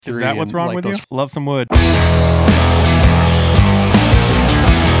Is that what's wrong with you? Love some wood.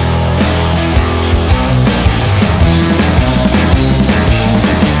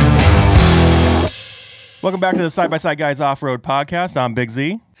 Welcome back to the Side by Side Guys Off-Road Podcast. I'm Big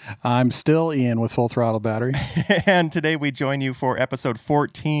Z. I'm still Ian with Full Throttle Battery. And today we join you for episode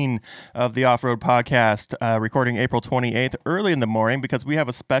 14 of the Off-Road Podcast, recording April 28th early in the morning because we have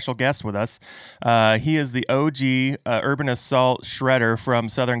a special guest with us. He is the OG Urban Assault Shredder from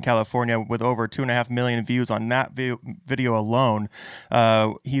Southern California with over 2.5 million views on that video alone.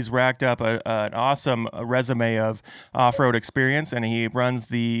 He's racked up an awesome resume of off-road experience, and he runs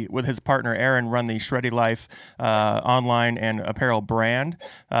with his partner Aaron, run the Shreddy Life online and apparel brand.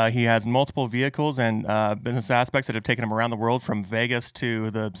 He has multiple vehicles and business aspects that have taken him around the world, from Vegas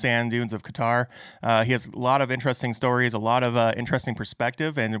to the sand dunes of Qatar. He has a lot of interesting stories, a lot of interesting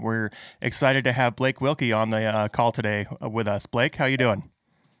perspective, and we're excited to have Blake Wilkey on the call today with us. Blake, how you doing?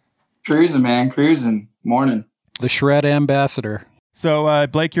 Cruising, man. Cruising. Morning. The Shred Ambassador. So,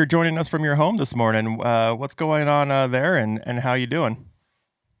 Blake, you're joining us from your home this morning. What's going on there, and how you doing?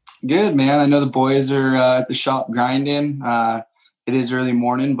 Good, man. I know the boys are at the shop grinding. It is early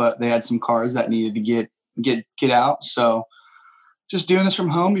morning, but they had some cars that needed to get out. So just doing this from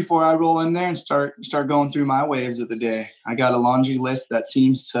home before I roll in there and start going through my waves of the day. I got a laundry list that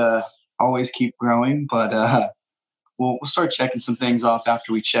seems to always keep growing, but we'll start checking some things off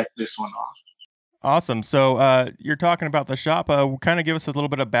after we check this one off. Awesome. So you're talking about the shop. Kind of give us a little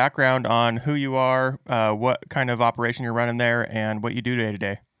bit of background on who you are, what kind of operation you're running there, and what you do day to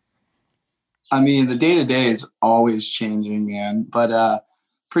day. I mean, the day-to-day is always changing, man. But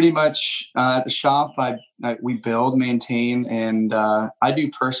pretty much at the shop, we build, maintain, and I do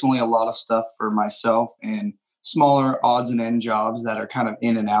personally a lot of stuff for myself and smaller odds and end jobs that are kind of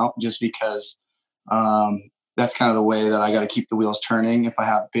in and out, just because that's kind of the way that I got to keep the wheels turning. If I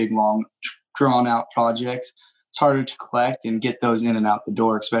have big, long, drawn-out projects, it's harder to collect and get those in and out the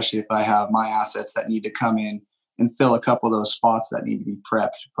door, especially if I have my assets that need to come in and fill a couple of those spots that need to be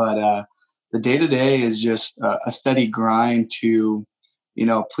prepped. But the day-to-day is just a steady grind to,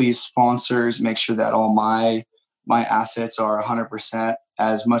 please sponsors, make sure that all my assets are 100%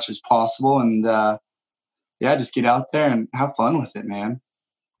 as much as possible. And just get out there and have fun with it, man.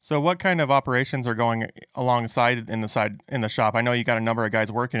 So what kind of operations are going alongside in the shop? I know you got a number of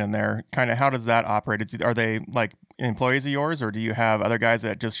guys working in there. Kind of how does that operate? Are they like employees of yours, or do you have other guys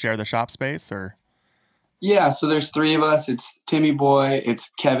that just share the shop space, or? Yeah, so there's three of us. It's Timmy Boy,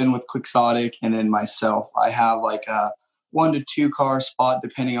 it's Kevin with Quixotic, and then myself. I have like a 1 to 2 car spot,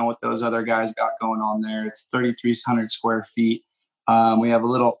 depending on what those other guys got going on there. It's 3,300 square feet. We have a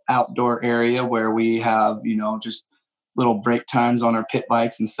little outdoor area where we have, just little break times on our pit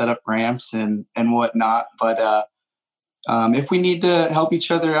bikes and set up ramps and whatnot. But if we need to help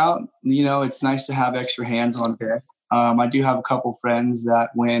each other out, it's nice to have extra hands on deck. I do have a couple friends that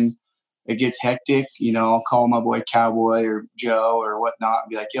when it gets hectic, I'll call my boy Cowboy or Joe or whatnot and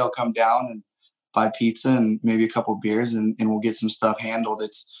be like, yo, come down and buy pizza and maybe a couple of beers and we'll get some stuff handled.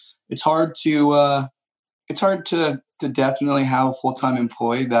 It's hard to definitely have a full-time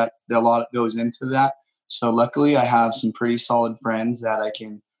employee that a lot goes into that. So luckily I have some pretty solid friends that I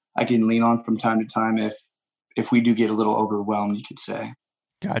can lean on from time to time if we do get a little overwhelmed, you could say.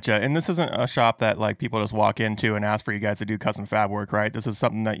 Gotcha. And this isn't a shop that like people just walk into and ask for you guys to do custom fab work, right? This is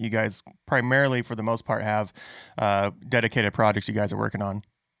something that you guys primarily, for the most part, have dedicated projects you guys are working on.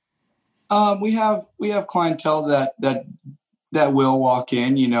 We have clientele that will walk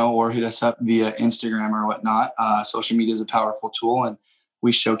in, or hit us up via Instagram or whatnot. Social media is a powerful tool, and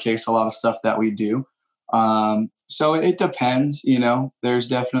we showcase a lot of stuff that we do. So it depends, There's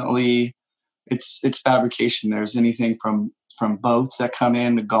definitely it's fabrication. There's anything from boats that come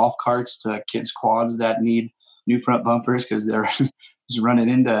in to golf carts to kids quads that need new front bumpers because they're just running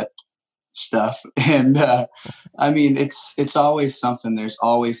into stuff. And I mean, it's always something. There's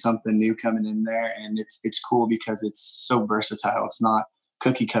always something new coming in there, and it's cool because it's so versatile. It's not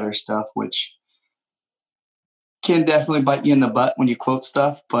cookie cutter stuff, which can definitely bite you in the butt when you quote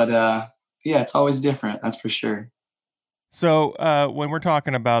stuff. But it's always different. That's for sure. So when we're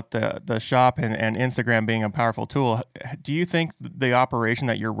talking about the shop and Instagram being a powerful tool, do you think the operation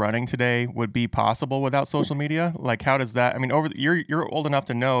that you're running today would be possible without social media? Like, how does that? I mean, you're old enough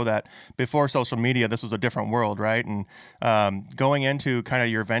to know that before social media, this was a different world, right? And going into kind of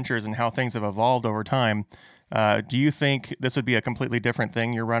your ventures and how things have evolved over time, do you think this would be a completely different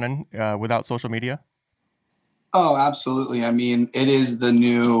thing you're running without social media? Oh, absolutely. I mean, it is the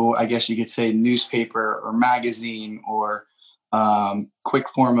new, I guess you could say, newspaper or magazine or quick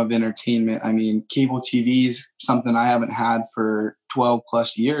form of entertainment. I mean, cable TV is something I haven't had for 12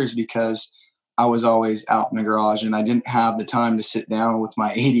 plus years because I was always out in the garage and I didn't have the time to sit down with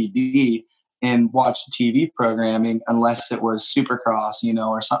my ADD and watch the TV programming unless it was Supercross,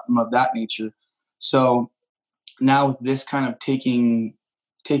 or something of that nature. So now with this kind of taking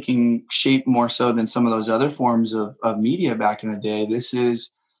shape more so than some of those other forms of media back in the day, this is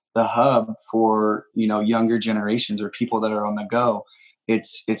the hub for younger generations or people that are on the go.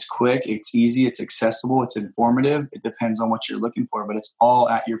 It's quick, it's easy, it's accessible, it's informative. It depends on what you're looking for, but it's all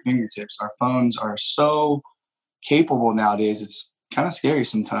at your fingertips. Our phones are so capable nowadays. It's kind of scary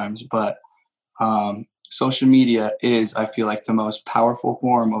sometimes, but social media is, I feel like, the most powerful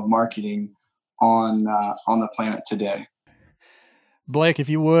form of marketing on the planet today. Blake, if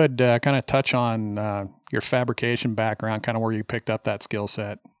you would kind of touch on your fabrication background, kind of where you picked up that skill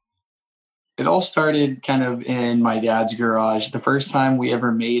set. It all started kind of in my dad's garage. The first time we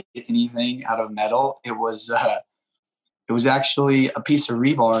ever made anything out of metal, it was actually a piece of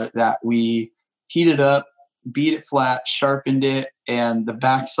rebar that we heated up, beat it flat, sharpened it, and the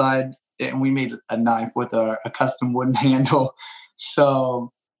backside, and we made a knife with a custom wooden handle.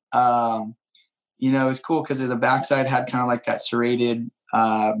 So, it's cool because the backside had kind of like that serrated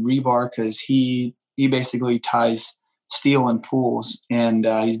rebar because he basically ties steel in pools, and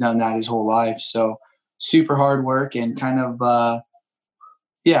he's done that his whole life. So super hard work and kind of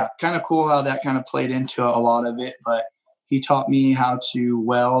cool how that kind of played into a lot of it. But he taught me how to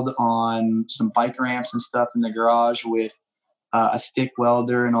weld on some bike ramps and stuff in the garage with a stick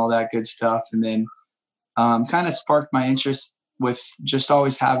welder and all that good stuff. And then kind of sparked my interest with just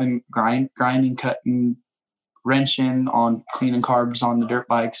always having grinding, cutting, wrenching on cleaning carbs on the dirt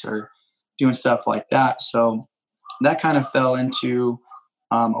bikes or doing stuff like that. So that kind of fell into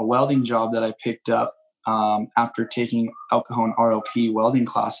a welding job that I picked up after taking El Cajon ROP welding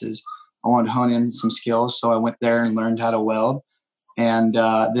classes. I wanted to hone in some skills, so I went there and learned how to weld. And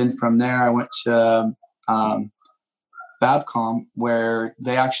then from there, I went to Fabcom, where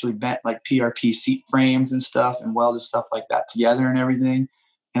they actually bent like PRP seat frames and stuff and welded stuff like that together and everything.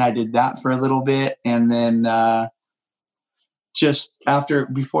 And I did that for a little bit. And then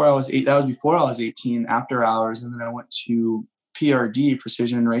before I was 18, after hours. And then I went to PRD,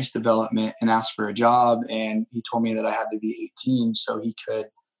 Precision Race Development, and asked for a job. And he told me that I had to be 18 so he could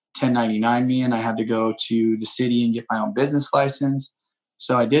 1099 me, and I had to go to the city and get my own business license.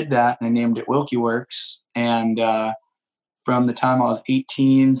 So I did that, and I named it Wilkey Works. And from the time I was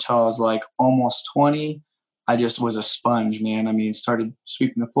 18 till I was like almost 20, I just was a sponge, man. I mean, started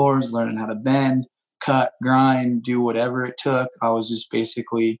sweeping the floors, learning how to bend, cut, grind, do whatever it took. I was just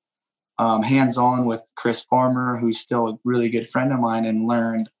basically hands-on with Chris Farmer, who's still a really good friend of mine, and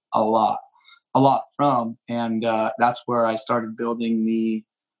learned a lot from. And that's where I started building the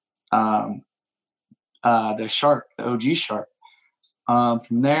Shark, the OG Shark.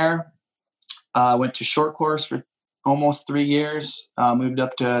 From there, I went to short course for almost 3 years, moved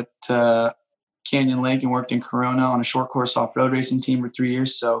up to Canyon Lake and worked in Corona on a short course off-road racing team for 3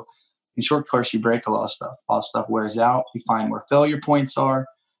 years. So in short course, you break a lot of stuff. A lot of stuff wears out. You find where failure points are.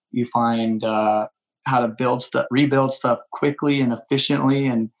 You find how to rebuild stuff quickly and efficiently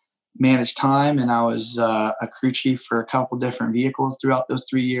and manage time. And I was a crew chief for a couple different vehicles throughout those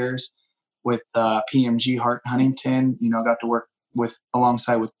 3 years with PMG Hart Huntington. Got to work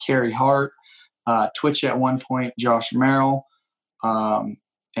alongside with Kerry Hart, Twitch at one point, Josh Merrill,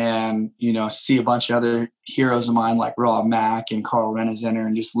 and see a bunch of other heroes of mine like Rob Mack and Carl Renezenter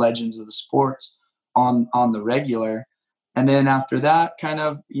and just legends of the sports on the regular. And then after that, kind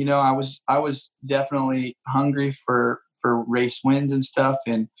of, I was definitely hungry for race wins and stuff.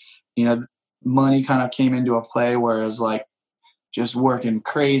 And, money kind of came into a play where it was like just working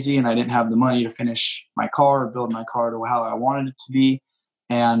crazy and I didn't have the money to finish my car or build my car to how I wanted it to be.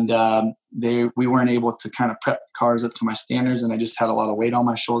 And we weren't able to kind of prep the cars up to my standards. And I just had a lot of weight on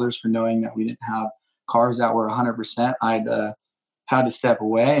my shoulders for knowing that we didn't have cars that were 100%. I had to step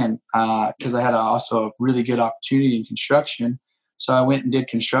away, and because I had also a really good opportunity in construction. So I went and did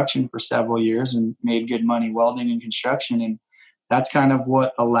construction for several years and made good money welding and construction. And that's kind of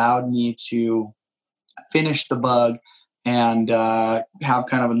what allowed me to finish the bug and have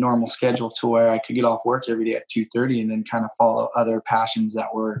kind of a normal schedule to where I could get off work every day at 2:30 and then kind of follow other passions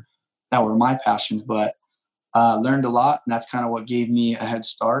that were my passions. But learned a lot, and that's kind of what gave me a head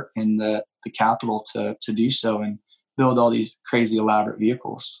start and the capital to do so and build all these crazy elaborate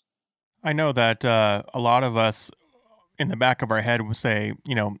vehicles. I know that a lot of us in the back of our head would say,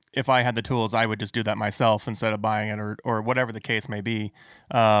 if I had the tools, I would just do that myself instead of buying it, or whatever the case may be.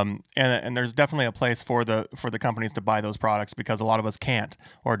 And there's definitely a place for the companies to buy those products because a lot of us can't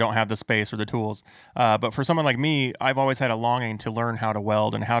or don't have the space or the tools. But for someone like me, I've always had a longing to learn how to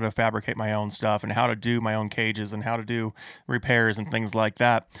weld and how to fabricate my own stuff and how to do my own cages and how to do repairs and things like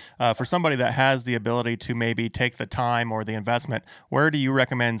that. For somebody that has the ability to maybe take the time or the investment, where do you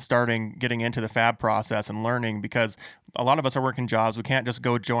recommend starting getting into the fab process and learning? Because a lot of us are working jobs. We can't just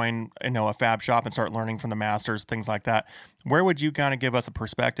go join, a fab shop and start learning from the masters, things like that. Where would you kind of give us a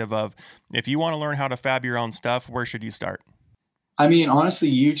perspective of, if you want to learn how to fab your own stuff, where should you start? I mean,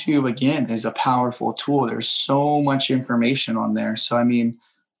 honestly, YouTube again is a powerful tool. There's so much information on there. So I mean,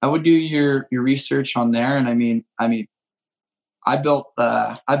 I would do your research on there. And I built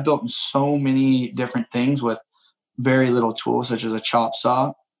so many different things with very little tools, such as a chop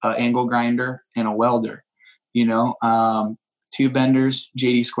saw, angle grinder, and a welder. Tube benders,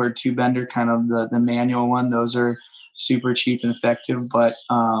 JD squared tube bender, kind of the manual one. Those are super cheap and effective. But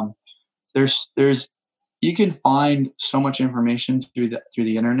there's you can find so much information through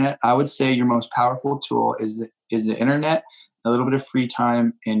the internet. I would say your most powerful tool is the internet. A little bit of free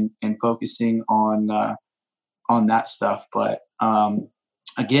time and focusing on that stuff. But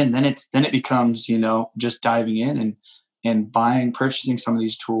again, then it becomes just diving in and purchasing some of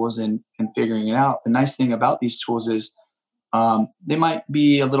these tools and figuring it out. The nice thing about these tools is they might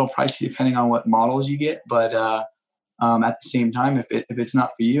be a little pricey depending on what models you get, but at the same time, if it's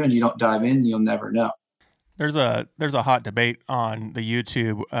not for you and you don't dive in, you'll never know. There's a hot debate on the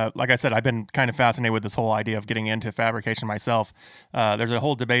YouTube. Like I said, I've been kind of fascinated with this whole idea of getting into fabrication myself. There's a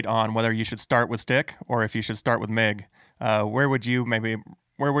whole debate on whether you should start with stick or if you should start with MIG. Where would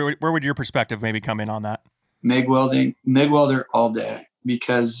your perspective maybe come in on that? MIG welder all day,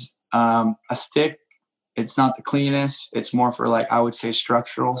 because a stick, it's not the cleanest. It's more for, like, I would say,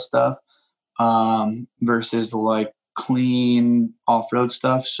 structural stuff versus like clean off-road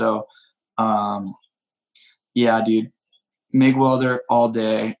stuff. So yeah, dude, MIG welder all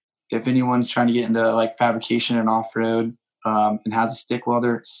day. If anyone's trying to get into like fabrication and off-road and has a stick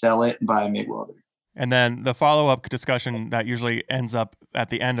welder, sell it and buy a MIG welder. And then the follow-up discussion that usually ends up at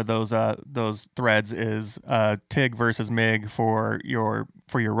the end of those threads is TIG versus MIG for your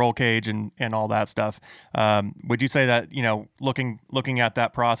roll cage and all that stuff. Would you say that, looking at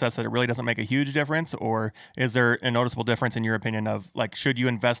that process, that it really doesn't make a huge difference, or is there a noticeable difference in your opinion of, like, should you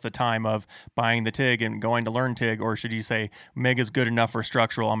invest the time of buying the TIG and going to learn TIG, or should you say MIG is good enough for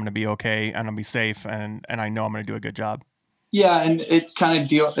structural, I'm going to be okay and I'm going to be safe and I know I'm going to do a good job? Yeah, and it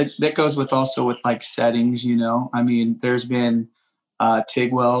kind of that goes with also with like settings. I mean, there's been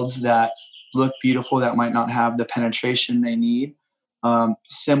TIG welds that look beautiful that might not have the penetration they need.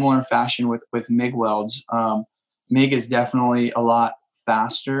 Similar fashion with MIG welds. MIG is definitely a lot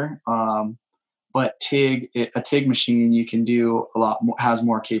faster, but a TIG machine, you can do a lot more, has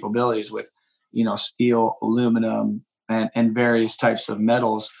more capabilities with steel, aluminum, and various types of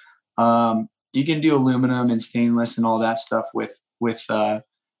metals. You can do aluminum and stainless and all that stuff with a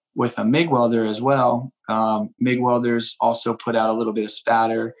MIG welder as well. MIG welders also put out a little bit of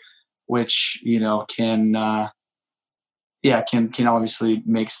spatter, which can obviously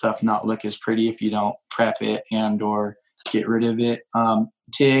make stuff not look as pretty if you don't prep it and or get rid of it.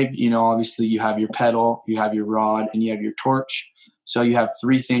 TIG, obviously you have your pedal, you have your rod, and you have your torch. So you have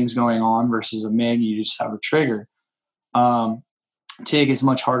three things going on versus a MIG, you just have a trigger. TIG is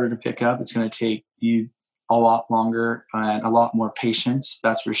much harder to pick up. It's going to take you a lot longer and a lot more patience,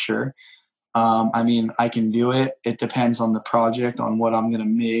 that's for sure. I mean, I can do it. It depends on the project, on what I'm going to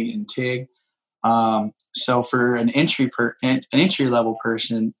MIG and TIG. So for an entry level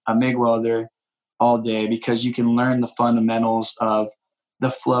person, a MIG welder all day, because you can learn the fundamentals of the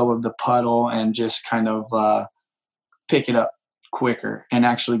flow of the puddle and just kind of pick it up quicker and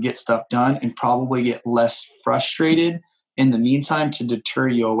actually get stuff done and probably get less frustrated in the meantime to deter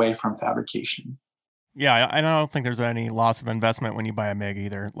you away from fabrication. Yeah, I don't think there's any loss of investment when you buy a MIG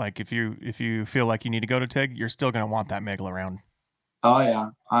either. Like if you feel like you need to go to TIG, you're still going to want that MIG around. Oh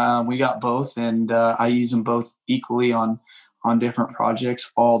yeah, we got both, and I use them both equally on different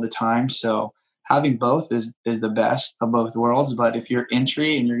projects all the time. So having both is the best of both worlds. But if you're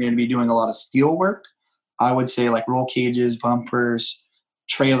entry and you're going to be doing a lot of steel work, I would say like roll cages, bumpers,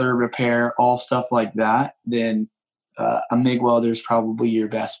 trailer repair, all stuff like that, then a MIG welder is probably your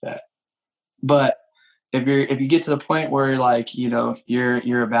best bet. But if you get to the point where you're a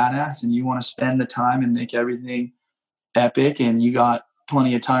badass and you want to spend the time and make everything epic and you got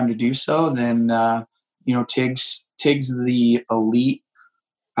plenty of time to do so, then TIG's the elite,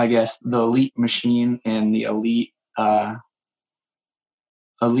 I guess, the elite machine and the elite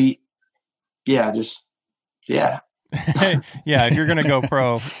elite. Yeah, just yeah. Yeah, if you're going to go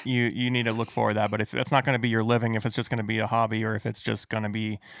pro, you need to look for that. But if that's not going to be your living, if it's just going to be a hobby, or if it's just going to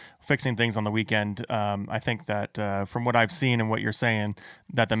be fixing things on the weekend, I think that from what I've seen and what you're saying,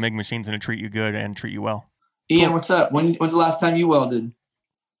 that the MIG machine's going to treat you good and treat you well. Ian, Cool. what's up? When's the last time you welded?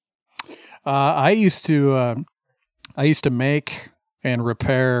 I used to make and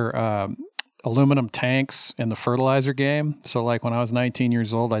repair aluminum tanks in the fertilizer game. So like when I was 19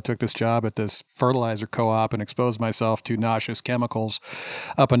 years old, I took this job at this fertilizer co-op and exposed myself to noxious chemicals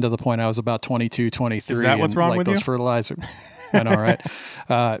up until the point I was about 22, 23. Is that what's wrong like with those you? fertilizer. I know, right?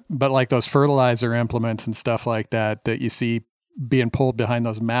 But like those fertilizer implements and stuff like that you see being pulled behind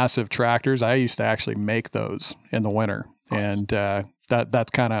those massive tractors, I used to actually make those in the winter. And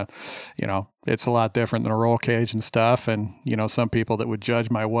that's kind of, it's a lot different than a roll cage and stuff. And, some people that would judge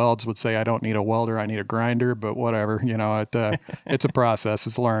my welds would say I don't need a welder, I need a grinder, but whatever, it's a process.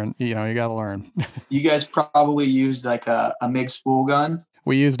 It's learn, you got to learn. You guys probably used like a MIG spool gun.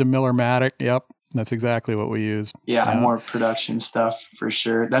 We used a Miller-Matic. Yep. That's exactly what we used. Yeah, more production stuff for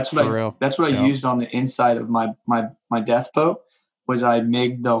sure. That's what I used on the inside of my death boat. Was I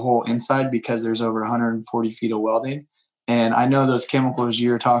MIG'd the whole inside because there's over 140 feet of welding. And I know those chemicals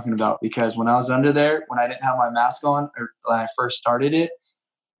you're talking about because when I was under there, when I didn't have my mask on, or when I first started it,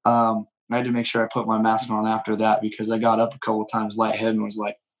 I had to make sure I put my mask on after that because I got up a couple of times lightheaded and was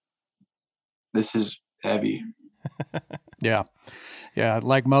like, this is heavy. Yeah. Yeah.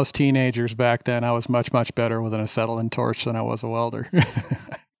 Like most teenagers back then, I was much, much better with an acetylene torch than I was a welder.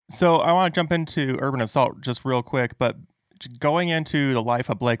 So I want to jump into urban assault just real quick, but going into the life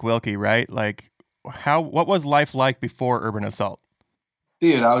of Blake Wilkey, right? Like what was life like before urban assault?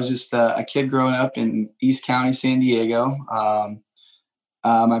 Dude, I was just a kid growing up in East County, San Diego.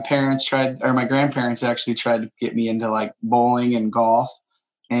 My grandparents actually tried to get me into like bowling and golf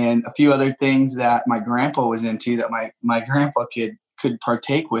and a few other things that my grandpa was into that my grandpa could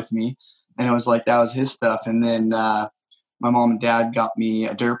partake with me. And it was like, that was his stuff. And then my mom and dad got me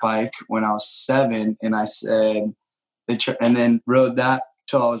a dirt bike when I was 7. And I said, and then rode that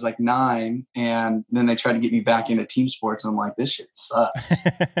till I was like 9. And then they tried to get me back into team sports. And I'm like, this shit sucks.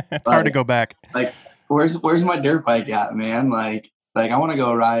 It's hard to go back. Like, where's my dirt bike at, man? Like I want to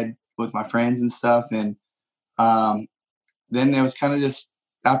go ride with my friends and stuff. And then it was kind of just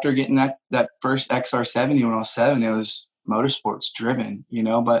after getting that first XR70 when I was 7, it was motorsports driven,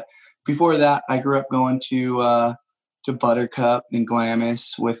 But before that, I grew up going to Buttercup and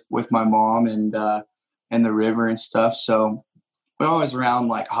Glamis with my mom and the river and stuff. So we're always around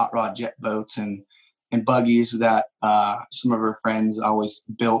like hot rod jet boats and buggies that some of our friends always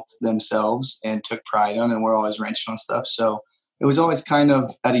built themselves and took pride on, and we're always wrenching on stuff. So it was always kind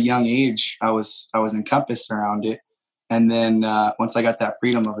of at a young age, I was encompassed around it. And then once I got that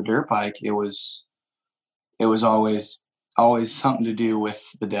freedom of a dirt bike, it was always something to do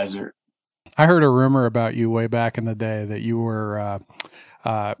with the desert. I heard a rumor about you way back in the day that you were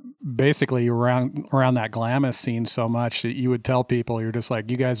basically around that Glamis scene so much that you would tell people, you're just like,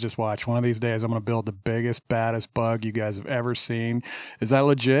 you guys just watch. One of these days, I'm going to build the biggest, baddest bug you guys have ever seen. Is that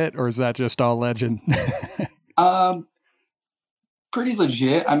legit, or is that just all legend? Pretty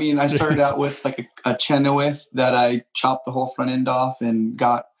legit. I mean, I started out with like a Chenoweth that I chopped the whole front end off and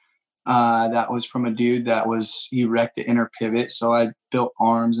got. That was from a dude he wrecked the inner pivot. So I built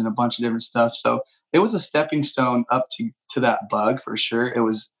arms and a bunch of different stuff. So it was a stepping stone up to that bug for sure. It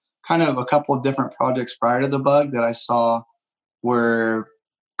was kind of a couple of different projects prior to the bug that I saw were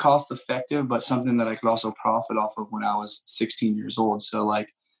cost effective, but something that I could also profit off of when I was 16 years old. So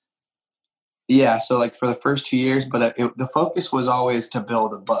like, yeah. So like for the first 2 years, but the focus was always to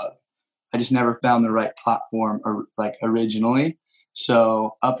build a bug. I just never found the right platform originally.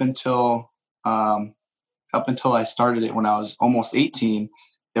 So up until I started it when I was almost 18,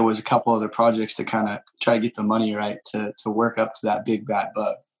 there was a couple other projects to kind of try to get the money right to work up to that big bad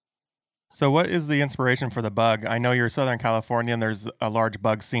bug. So what is the inspiration for the bug? I know you're Southern California and there's a large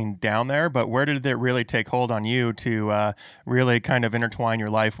bug scene down there, but where did it really take hold on you to really kind of intertwine your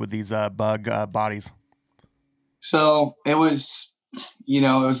life with these bug bodies? So it was, it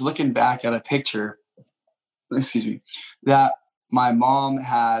was looking back at a picture, that my mom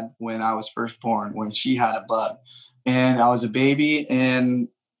had when I was first born, when she had a bug. And I was a baby in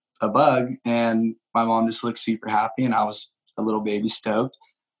a bug, and my mom just looked super happy, and I was a little baby stoked.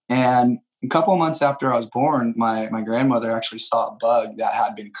 And a couple of months after I was born, my grandmother actually saw a bug that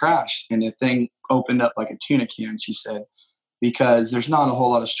had been crashed, and the thing opened up like a tuna can, she said, because there's not a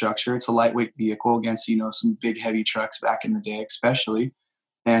whole lot of structure. It's a lightweight vehicle against, some big heavy trucks back in the day, especially.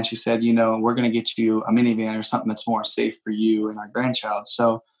 And she said, we're going to get you a minivan or something that's more safe for you and our grandchild.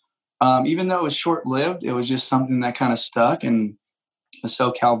 So even though it was short lived, it was just something that kind of stuck, and a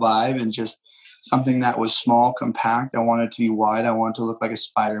SoCal vibe, and just something that was small, compact. I wanted it to be wide. I wanted it to look like a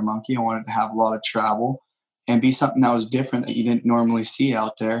spider monkey. I wanted to have a lot of travel and be something that was different that you didn't normally see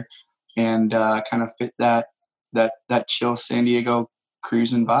out there, and kind of fit that chill San Diego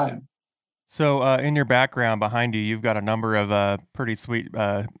cruising vibe. So, in your background behind you, you've got a number of pretty sweet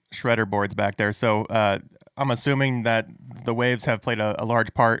shredder boards back there. So, I'm assuming that the waves have played a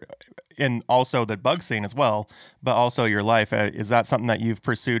large part in also the bug scene as well, but also your life. Is that something that you've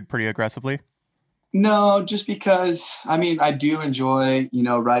pursued pretty aggressively? No, just because I do enjoy,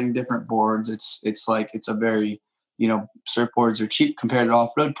 riding different boards. It's like it's a very, surfboards are cheap compared to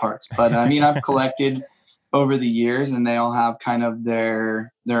off-road parts. But I've collected over the years, and they all have kind of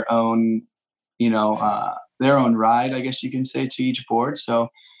their own, their own ride, I guess you can say, to each board. So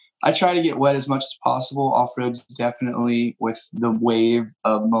I try to get wet as much as possible. Off-road's definitely, with the wave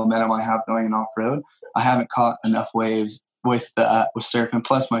of momentum I have going in off-road, I haven't caught enough waves with surfing.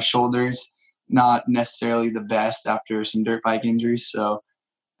 Plus my shoulders, not necessarily the best after some dirt bike injuries. So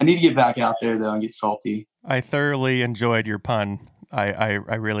I need to get back out there though and get salty. I thoroughly enjoyed your pun. I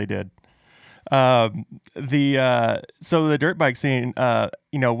really did. So the dirt bike scene, how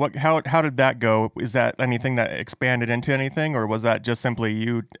did that go? Is that anything that expanded into anything, or was that just simply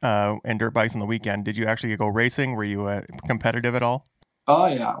you and dirt bikes on the weekend? Did you actually go racing? Were you competitive at all? Oh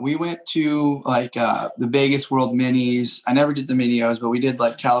yeah, we went to like the Vegas World Minis. I never did the Minios, but we did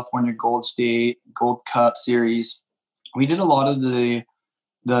like California Gold State, Gold Cup Series. We did a lot of the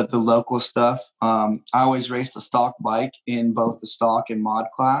local stuff. I always raced a stock bike in both the stock and mod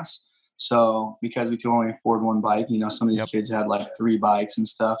class. So because we could only afford one bike, some of these Yep. kids had like 3 bikes and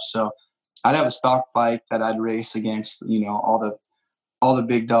stuff. So I'd have a stock bike that I'd race against, all the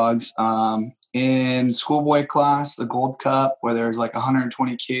big dogs. In schoolboy class, the Gold Cup, where there's like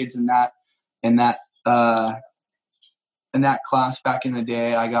 120 kids in that uh, in that class back in the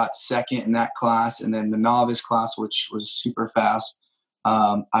day, I got second in that class, and then the novice class, which was super fast,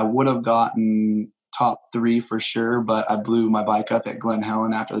 I would have gotten top 3 for sure, but I blew my bike up at Glen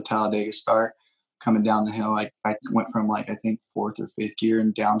Helen after the Talladega start. Coming down the hill, I went from like I think 4th or 5th gear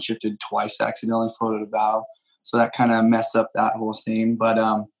and downshifted twice, accidentally floated a valve, so that kind of messed up that whole thing. But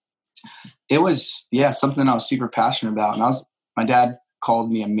it was something I was super passionate about, and my dad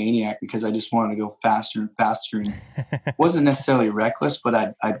called me a maniac because I just wanted to go faster and faster, and wasn't necessarily reckless, but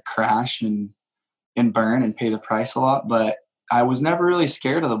I'd crash and burn and pay the price a lot. But I was never really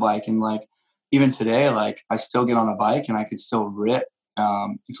scared of the bike, and like even today, like I still get on a bike and I could still rip.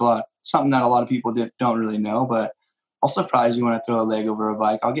 It's something that a lot of people don't really know, but I'll surprise you when I throw a leg over a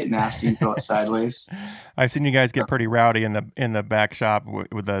bike. I'll get nasty and throw it sideways. I've seen you guys get pretty rowdy in the back shop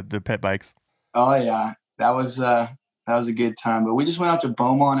with the pit bikes. Oh yeah, that was a good time. But we just went out to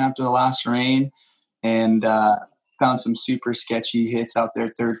Beaumont after the last rain, and found some super sketchy hits out there,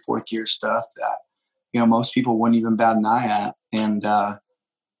 3rd, 4th gear stuff that most people wouldn't even bat an eye at. And I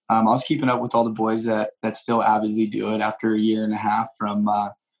was keeping up with all the boys that still avidly do it after a year and a half from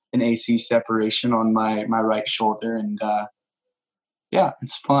an AC separation on my right shoulder. And yeah,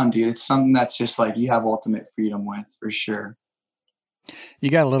 it's fun, dude. It's something that's just like you have ultimate freedom with, for sure. You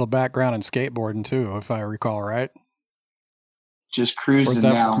got a little background in skateboarding too, if I recall right. Just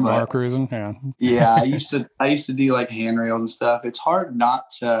cruising now, but cruising, yeah. Yeah, I used to do like handrails and stuff. It's hard not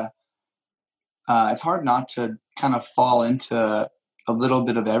to kind of fall into a little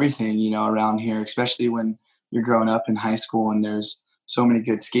bit of everything, around here, especially when you're growing up in high school and there's so many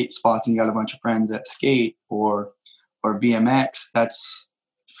good skate spots and you got a bunch of friends that skate or BMX. That's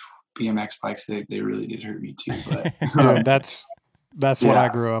BMX bikes. They really did hurt me too, but dude, that's what I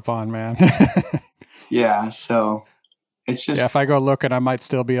grew up on, man. Yeah. So it's just, if I go looking, I might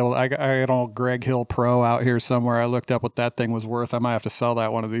still be able. I got an old Greg Hill Pro out here somewhere. I looked up what that thing was worth. I might have to sell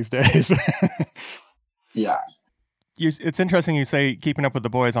that one of these days. yeah. It's interesting you say keeping up with the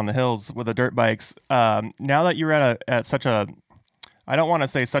boys on the hills with the dirt bikes. Now that you're at such a, I don't want to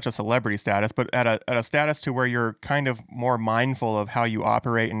say such a celebrity status, but at a status to where you're kind of more mindful of how you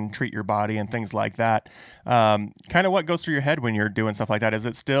operate and treat your body and things like that. Kind of what goes through your head when you're doing stuff like that? Is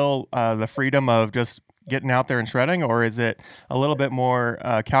it still the freedom of just getting out there and shredding, or is it a little bit more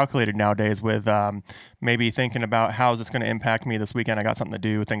calculated nowadays with maybe thinking about how is this going to impact me this weekend? I got something to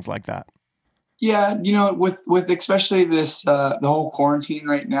do, things like that. Yeah, with especially this the whole quarantine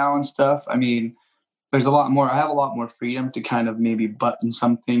right now and stuff. I mean, there's a lot more. I have a lot more freedom to kind of maybe button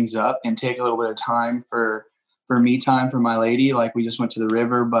some things up and take a little bit of time for for me time for my lady. Like we just went to the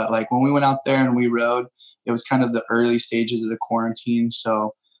river, but like when we went out there and we rode, it was kind of the early stages of the quarantine.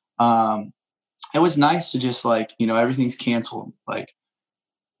 So, it was nice to just like, everything's canceled. Like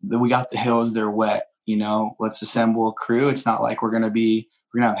we got the hills, they're wet, let's assemble a crew. It's not like we're going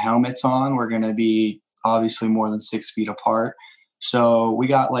to have helmets on. We're going to be obviously more than 6 feet apart. So we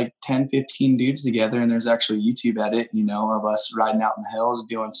got like 10, 15 dudes together, and there's actually a YouTube edit, of us riding out in the hills,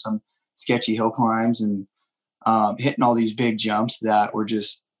 doing some sketchy hill climbs and hitting all these big jumps that were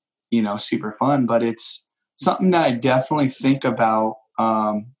just, super fun. But it's something that I definitely think about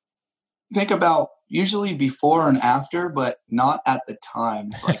usually before and after, but not at the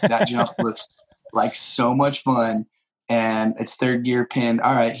time. It's like that jump looks like so much fun, and it's third gear pinned.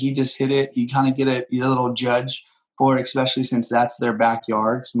 All right, he just hit it. You kind of get a little judge for it, especially since that's their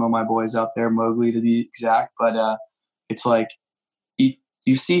backyard. Some of my boys out there, Mowgli to be exact, but it's like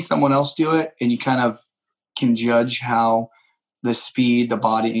you see someone else do it, and you kind of can judge how the speed, the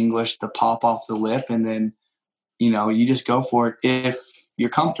body English, the pop off the lip, and then you just go for it if you're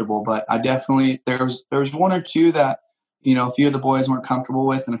comfortable. But I definitely there was one or two that a few of the boys weren't comfortable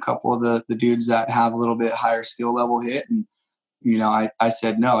with, and a couple of the dudes that have a little bit higher skill level hit. And I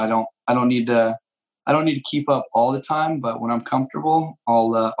said no, I don't need to keep up all the time, but when I'm comfortable,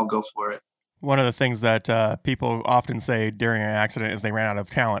 I'll go for it. One of the things that people often say during an accident is they ran out of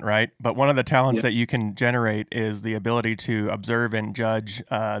talent, right? But one of the talents that you can generate is the ability to observe and judge,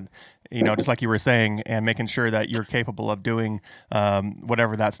 just like you were saying, and making sure that you're capable of doing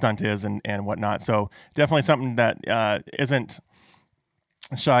whatever that stunt is and whatnot. So definitely something that isn't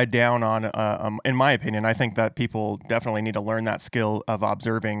shied down on, in my opinion. I think that people definitely need to learn that skill of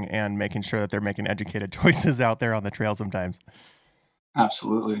observing and making sure that they're making educated choices out there on the trail sometimes.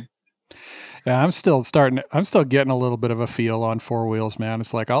 Absolutely. Yeah, I'm still getting a little bit of a feel on four wheels, man.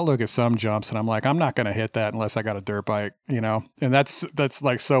 It's like I'll look at some jumps and I'm like, I'm not going to hit that unless I got a dirt bike, and that's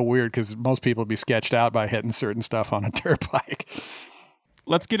like so weird because most people would be sketched out by hitting certain stuff on a dirt bike.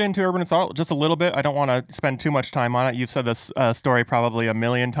 Let's get into urban assault just a little bit. I don't want to spend too much time on it. You've said this story probably a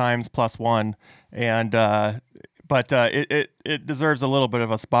million times plus one, and but it deserves a little bit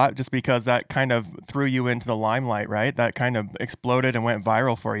of a spot just because that kind of threw you into the limelight, right? That kind of exploded and went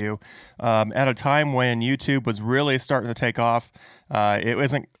viral for you at a time when YouTube was really starting to take off.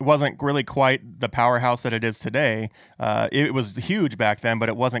 It wasn't really quite the powerhouse that it is today. It was huge back then, but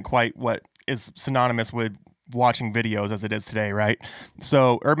it wasn't quite what is synonymous with watching videos as it is today, right?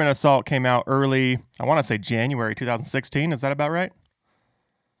 So Urban Assault came out early, I want to say January 2016. Is that about right?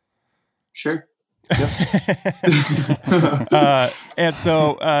 Sure. Yep. And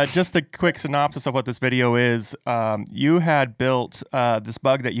so just a quick synopsis of what this video is. You had built this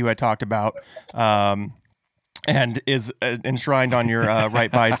bug that you had talked about and is enshrined on your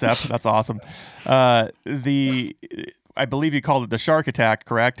right bicep. That's awesome. I believe you called it the Shark Attack,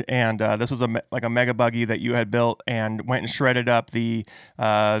 correct? And this was like a mega buggy that you had built and went and shredded up the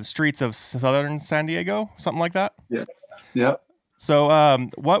streets of southern San Diego, something like that? Yeah. Yep. So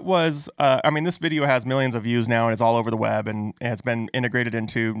what was, this video has millions of views now and it's all over the web and has been integrated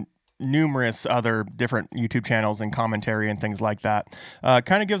into numerous other different YouTube channels and commentary and things like that.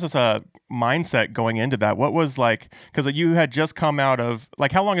 Kind of gives us a mindset going into that. What was like, because you had just come out of,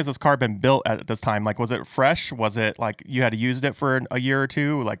 like, how long has this car been built at this time? Like, was it fresh? Was it like you had used it for a year or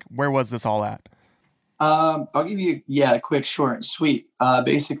two? Like, where was this all at? I'll give you, a quick, short and sweet.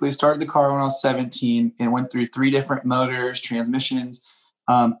 Basically started the car when I was 17 and went through 3 different motors, transmissions,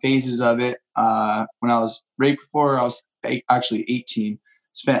 phases of it. When I was right before I was actually 18,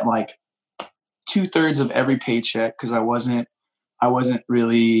 spent like 2/3 of every paycheck because I wasn't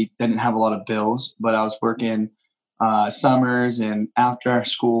really, didn't have a lot of bills, but I was working summers and after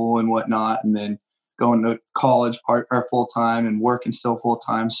school and whatnot, and then going to college full time and working still full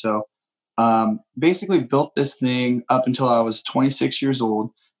time. So basically built this thing up until I was 26 years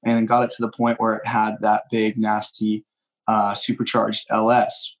old and then got it to the point where it had that big, nasty, supercharged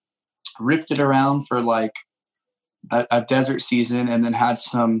LS. Ripped it around for like a desert season and then had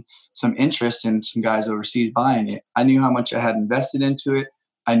some interest in some guys overseas buying it. I knew how much I had invested into it.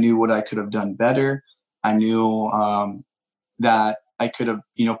 I knew what I could have done better. I knew that I could have,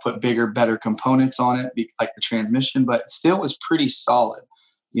 put bigger, better components on it, like the transmission, but it still was pretty solid.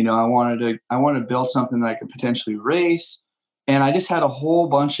 I wanted to build something that I could potentially race. And I just had a whole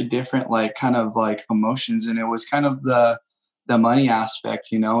bunch of different, like, kind of like emotions. And it was kind of the money aspect,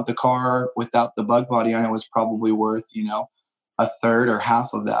 the car without the bug body on it was probably worth, a third or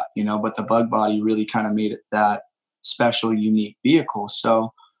half of that, but the bug body really kind of made it that special, unique vehicle.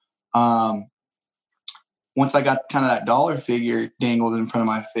 So, once I got kind of that dollar figure dangled in front of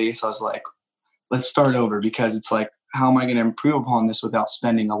my face, I was like, let's start over, because it's like, how am I going to improve upon this without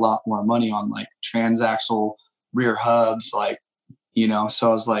spending a lot more money on like transaxle rear hubs? Like, so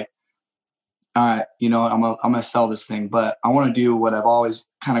I was like, all right, I'm gonna sell this thing, but I want to do what I've always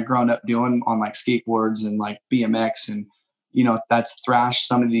kind of grown up doing on like skateboards and like BMX, and that's thrash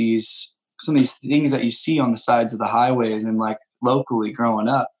some of these things that you see on the sides of the highways, and like locally growing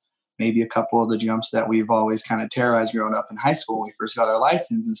up, maybe a couple of the jumps that we've always kind of terrorized growing up in high school when we first got our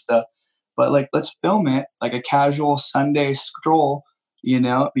license and stuff. But like, let's film it like a casual Sunday stroll,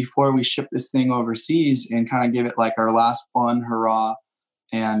 before we ship this thing overseas, and kind of give it like our last fun hurrah,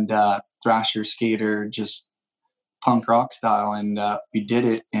 and thrasher skater, just punk rock style. And we did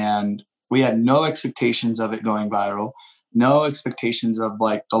it, and we had no expectations of it going viral, no expectations of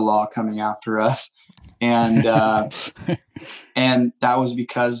like the law coming after us. And and that was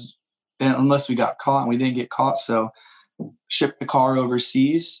because, unless we got caught, and we didn't get caught, so shipped the car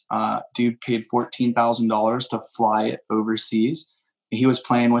overseas. Dude paid $14,000 to fly it overseas. He was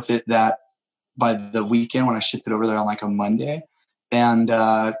playing with it that by the weekend when I shipped it over there on like a Monday. And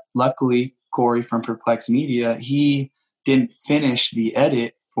luckily, Corey from Perplex Media, he didn't finish the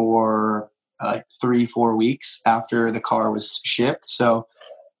edit for like 3-4 weeks after the car was shipped. So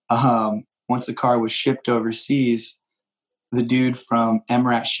once the car was shipped overseas, the dude from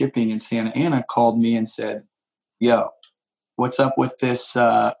MRAT Shipping in Santa Ana called me and said, yo, what's up with this?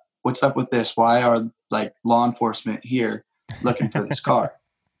 What's up with this? Why are like law enforcement here looking for this car?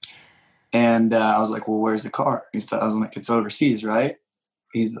 And I was like, well, where's the car? I was like, it's overseas, right?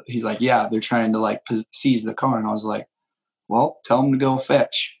 He's like, yeah, they're trying to like seize the car. And I was like, well, tell them to go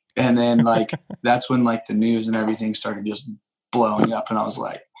fetch. And then like, that's when like the news and everything started just blowing up. And I was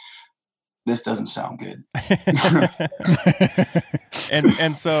like, this doesn't sound good.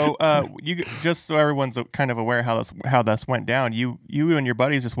 and so you, just so everyone's kind of aware how this went down, you and your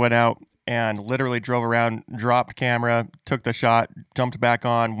buddies just went out and literally drove around, dropped camera, took the shot, jumped back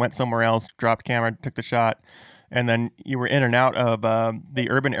on, went somewhere else, dropped camera, took the shot, and then you were in and out of the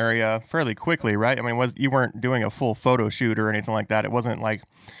urban area fairly quickly, right? I mean, you weren't doing a full photo shoot or anything like that. It wasn't like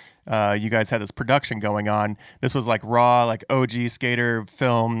you guys had this production going on. This was like raw, like OG skater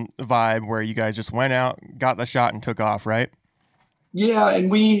film vibe where you guys just went out, got the shot, and took off, right? Yeah, and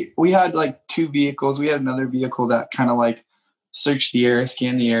we had like 2 vehicles. We had another vehicle that kind of like searched the area,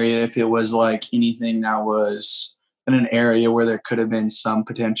 scanned the area if it was like anything that was in an area where there could have been some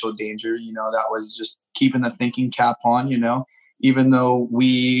potential danger. That was just keeping the thinking cap on, even though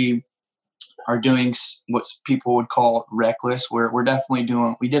we are doing what people would call reckless. We're definitely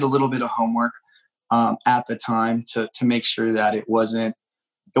we did a little bit of homework at the time to make sure that it wasn't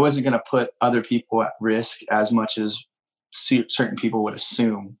going to put other people at risk as much as certain people would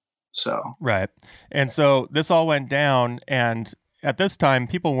assume. So right. And so this all went down, and at this time,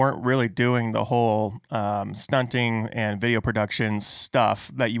 people weren't really doing the whole stunting and video production stuff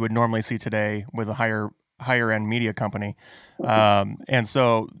that you would normally see today with a higher end media company. And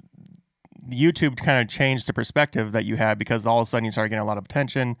so YouTube kind of changed the perspective that you had, because all of a sudden you start getting a lot of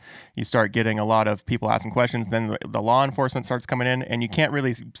attention, you start getting a lot of people asking questions, then the law enforcement starts coming in, and you can't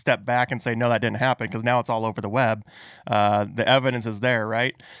really step back and say, no, that didn't happen, because now it's all over the web. The evidence is there,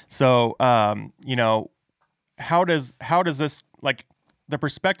 right? So, how does this, like, the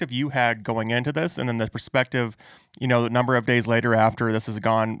perspective you had going into this, and then the perspective, the number of days later after this has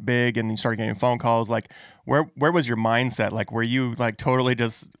gone big and you started getting phone calls, like, where was your mindset? Like, were you like totally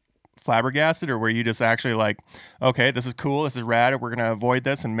just flabbergasted, or were you just actually like, okay, this is cool, this is rad, we're going to avoid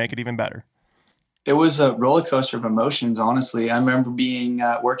this and make it even better? It was a roller coaster of emotions, honestly. I remember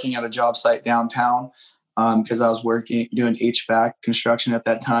working at a job site downtown, because I was doing HVAC construction at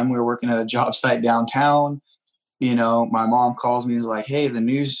that time. We were working at a job site downtown. My mom calls me and is like, hey,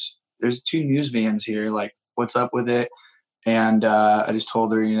 there's 2 news vans here. Like, what's up with it? And I just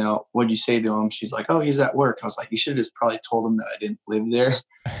told her, what'd you say to him? She's like, oh, he's at work. I was like, you should have just probably told him that I didn't live there.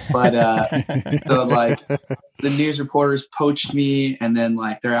 But so like the news reporters poached me, and then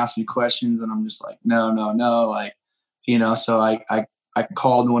like they're asking me questions, and I'm just like, no, like, so I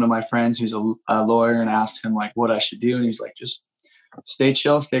called one of my friends who's a lawyer and asked him like what I should do. And he's like, just stay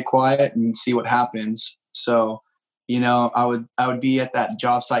chill, stay quiet, and see what happens. So, I would be at that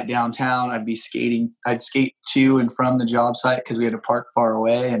job site downtown. I'd skate to and from the job site because we had to park far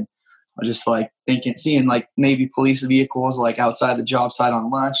away. And I was just like seeing like maybe police vehicles like outside the job site on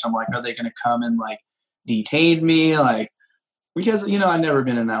lunch. I'm like, are they going to come and like detain me? Like, because, I've never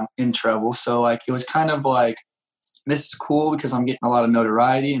been in trouble. So like, it was kind of like, this is cool because I'm getting a lot of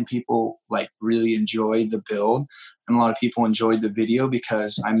notoriety, and people like really enjoyed the build, and a lot of people enjoyed the video,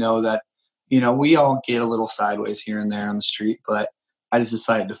 because I know that, we all get a little sideways here and there on the street, but I just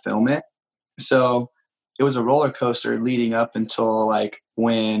decided to film it. So it was a roller coaster leading up until like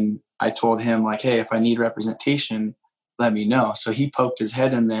when I told him like, hey, if I need representation, let me know. So he poked his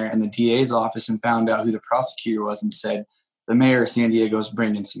head in there in the DA's office and found out who the prosecutor was and said, the mayor of San Diego is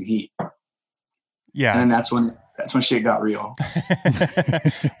bringing some heat. Yeah. And then that's when shit got real.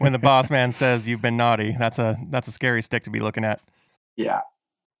 When the boss man says you've been naughty, that's a scary stick to be looking at. Yeah.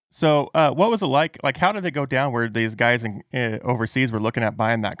 So, what was it like? Like, how did it go down where these guys in overseas were looking at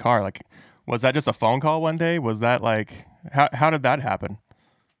buying that car? Like, was that just a phone call one day? Was that like, how did that happen?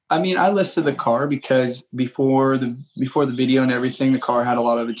 I mean, I listed the car because before the video and everything, the car had a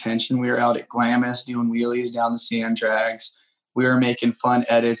lot of attention. We were out at Glamis doing wheelies down the sand drags. We were making fun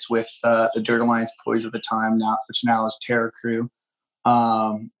edits with the Dirt Alliance boys at the time, which now is Terror Crew.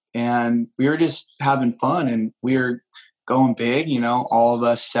 And we were just having fun, and we were going big, all of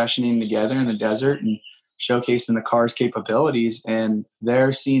us sessioning together in the desert and showcasing the car's capabilities. And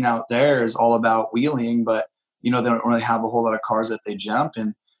their scene out there is all about wheeling, but they don't really have a whole lot of cars that they jump.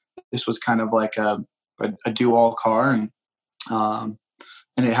 And this was kind of like a do-all car, and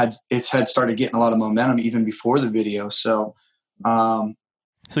it had started getting a lot of momentum even before the video. So, so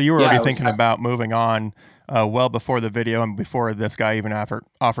you were already thinking about moving on well before the video and before this guy even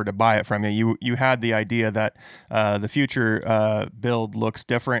offered to buy it from you. You had the idea that the future build looks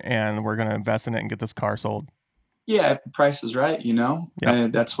different, and we're going to invest in it and get this car sold. Yeah, if the price is right, Yep.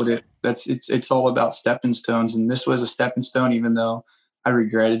 And it's all about stepping stones. And this was a stepping stone, even though I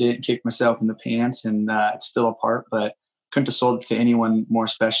regretted it, kicked myself in the pants, and it's still a part, but couldn't have sold it to anyone more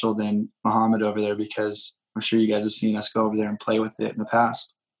special than Muhammad over there, because I'm sure you guys have seen us go over there and play with it in the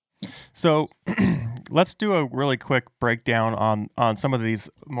past. So let's do a really quick breakdown on some of these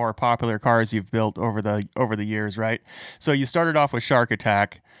more popular cars you've built over the years, right? So you started off with Shark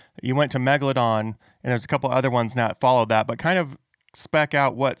Attack, you went to Megalodon, and there's a couple other ones that followed that, but kind of spec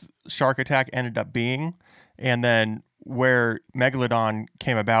out what Shark Attack ended up being, and then where Megalodon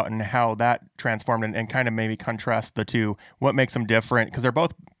came about and how that transformed, and kind of maybe contrast the two. What makes them different? Because they're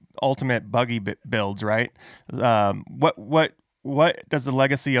both ultimate buggy builds, right? What does the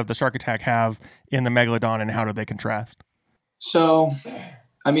legacy of the Shark Attack have in the Megalodon, and how do they contrast? So,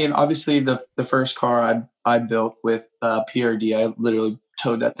 I mean, obviously the first car I built with PRD, I literally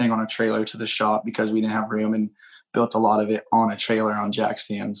towed that thing on a trailer to the shop because we didn't have room, and built a lot of it on a trailer on jack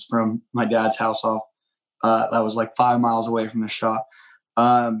stands from my dad's house off. That was like 5 miles away from the shop.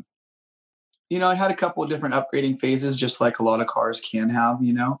 I had a couple of different upgrading phases, just like a lot of cars can have,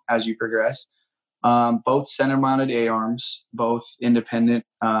 as you progress. Both center mounted A-arms, both independent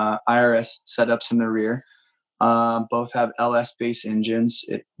IRS setups in the rear. Both have LS base engines.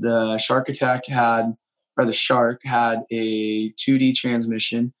 The Shark had a 2D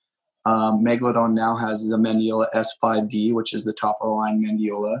transmission. Megalodon now has the Mendiola S5D, which is the top of the line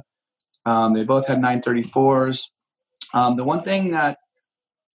Mendiola. They both had 934s. The one thing that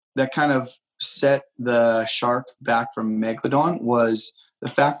kind of set the Shark back from Megalodon was the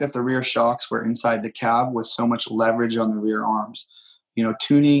fact that the rear shocks were inside the cab with so much leverage on the rear arms.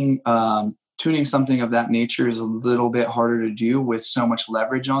 Tuning something of that nature is a little bit harder to do with so much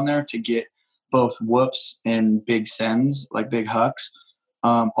leverage on there to get both whoops and big sends, like big hucks,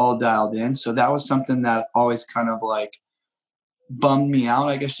 all dialed in. So that was something that always kind of like bummed me out,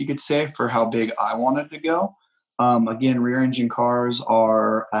 I guess you could say, for how big I wanted to go. Again, rear engine cars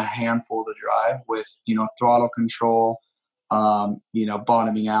are a handful to drive with, throttle control,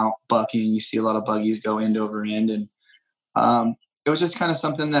 bottoming out, bucking. You see a lot of buggies go end over end. And it was just kind of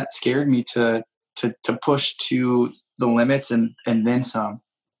something that scared me to push to the limits and then some.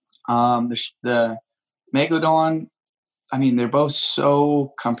 The Megalodon, I mean, they're both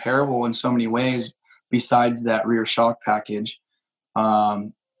so comparable in so many ways besides that rear shock package.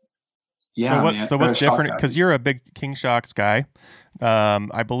 So what's different? Because you're a big King Shocks guy.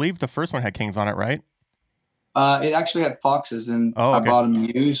 I believe the first one had Kings on it, right? It actually had Foxes, and okay. I bought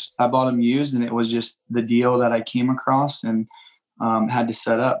them used, and it was just the deal that I came across and had to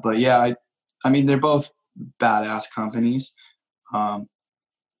set up. But yeah, I mean, they're both badass companies.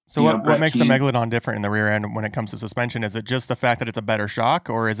 So what makes the Megalodon different in the rear end when it comes to suspension? Is it just the fact that it's a better shock,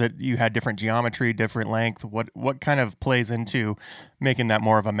 or is it you had different geometry, different length? What kind of plays into making that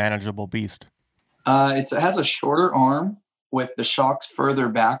more of a manageable beast? It has a shorter arm with the shocks further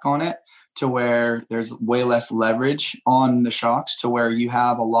back on it, to where there's way less leverage on the shocks, to where you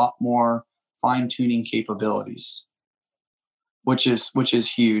have a lot more fine tuning capabilities, which is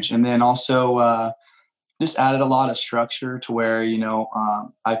huge. And then also just added a lot of structure to where,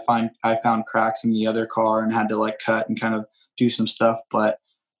 I found cracks in the other car and had to like cut and kind of do some stuff. But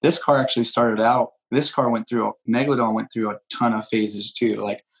this car actually Megalodon went through a ton of phases too.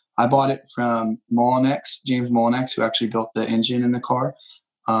 Like I bought it from James Molinex, who actually built the engine in the car.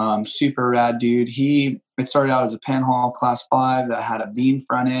 Super rad dude. It started out as a Penhall Class 5 that had a beam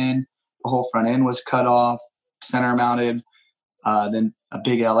front end. The whole front end was cut off, center mounted. Then a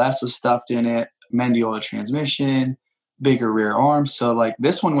big LS was stuffed in it, Mendiola transmission, bigger rear arms. So like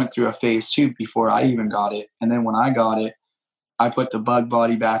this one went through a phase too before I even got it. And then when I got it, I put the bug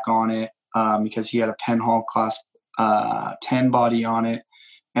body back on it because he had a Penhall Class 10 body on it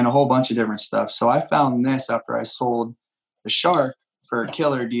and a whole bunch of different stuff. So I found this after I sold the Shark for a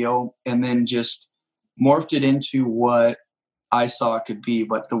killer deal and then just morphed it into what I saw it could be.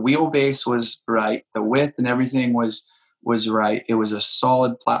 But the wheelbase was right. The width and everything was right. It was a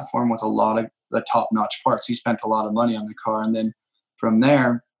solid platform with a lot of the top-notch parts. He spent a lot of money on the car. And then from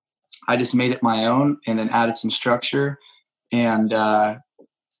there, I just made it my own and then added some structure and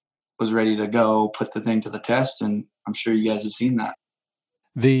was ready to go put the thing to the test. And I'm sure you guys have seen that.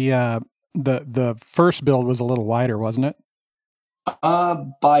 The first build was a little wider, wasn't it?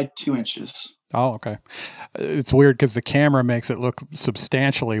 By 2 inches. Oh, okay. It's weird because the camera makes it look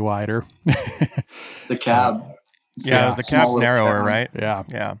substantially wider. The cab. Yeah, the cab's narrower, cab. right?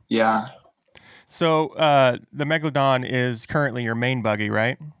 Yeah. Yeah. So the Megalodon is currently your main buggy,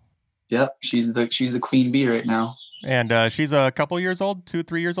 right? Yep. She's the queen bee right now. And she's a couple years old,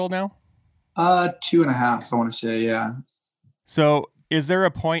 2-3 years old now? 2.5, I want to say, yeah. So is there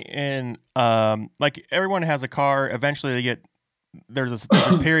a point in, like everyone has a car, eventually there's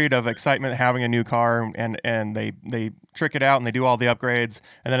a period of excitement having a new car and they trick it out and they do all the upgrades.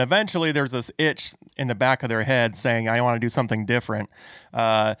 And then eventually there's this itch in the back of their head saying, I want to do something different.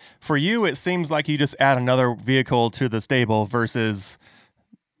 For you, it seems like you just add another vehicle to the stable versus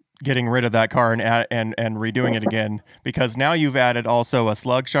getting rid of that car and redoing it again, because now you've added also a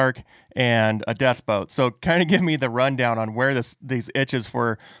Slug Shark and a Death Boat. So kind of give me the rundown on where these itches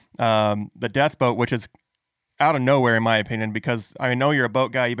for the Death Boat, which is out of nowhere in my opinion, because I know you're a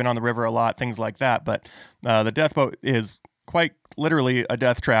boat guy, you've been on the river a lot, things like that, but the Death Boat is quite literally a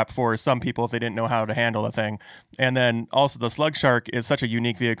death trap for some people if they didn't know how to handle the thing. And then also the Slug Shark is such a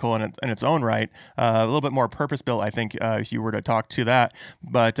unique vehicle in its own right, a little bit more purpose-built, I think, if you were to talk to that.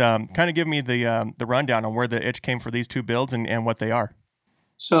 But kind of give me the rundown on where the itch came for these two builds and what they are.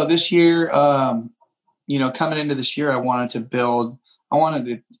 So this year, coming into this year, I wanted to build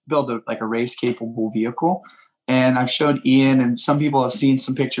a race-capable vehicle. And I've showed Ian, and some people have seen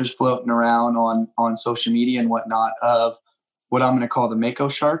some pictures floating around on social media and whatnot of what I'm going to call the Mako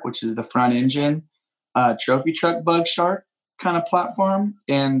Shark, which is the front engine trophy truck bug shark kind of platform.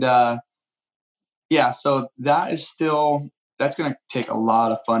 And so that's going to take a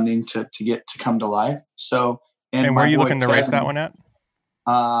lot of funding to get to come to life. So and where are you looking to race that one at?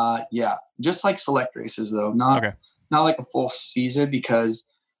 Just like select races though, not like a full season, because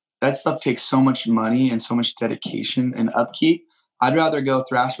that stuff takes so much money and so much dedication and upkeep. I'd rather go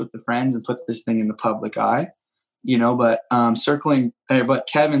thrash with the friends and put this thing in the public eye, but but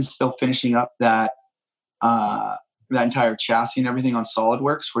Kevin's still finishing up that entire chassis and everything on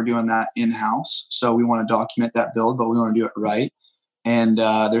SolidWorks. We're doing that in-house. So we want to document that build, but we want to do it right. And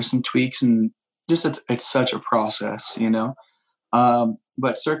there's some tweaks and just, it's such a process,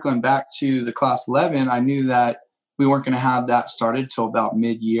 but circling back to the Class 11, I knew that we weren't going to have that started till about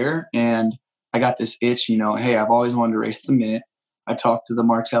mid-year. And I got this itch, hey, I've always wanted to race the Mitt. I talked to the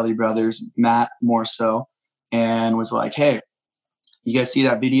Martelli brothers, Matt more so, and was like, hey, you guys see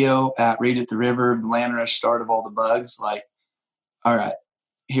that video at Rage at the River, the land rush start of all the bugs? Like, all right,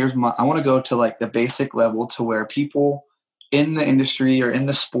 I want to go to like the basic level to where people in the industry or in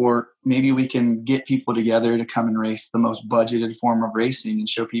the sport, maybe we can get people together to come and race the most budgeted form of racing and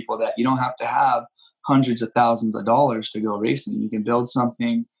show people that you don't have to have hundreds of thousands of dollars to go racing. You can build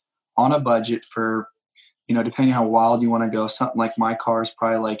something on a budget for, depending how wild you want to go. Something like my car is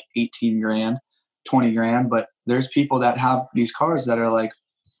probably like 18 grand, 20 grand, but there's people that have these cars that are like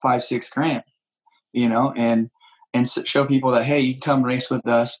 5-6 grand, and show people that, hey, you can come race with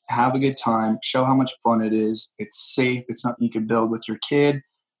us, have a good time, show how much fun it is. It's safe. It's something you can build with your kid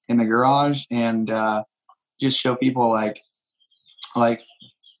in the garage, and just show people like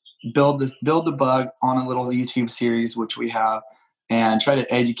build the bug on a little YouTube series, which we have, and try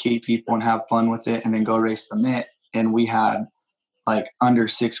to educate people and have fun with it, and then go race the Mitt. And we had like under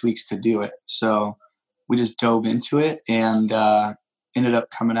 6 weeks to do it. So we just dove into it and ended up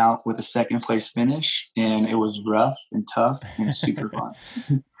coming out with a second place finish, and it was rough and tough and super fun.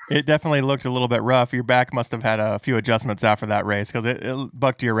 It definitely looked a little bit rough. Your back must have had a few adjustments after that race, because it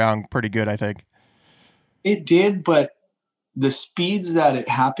bucked you around pretty good, I think. It did, but the speeds that it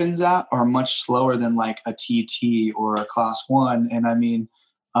happens at are much slower than like a TT or a Class 1. And I mean,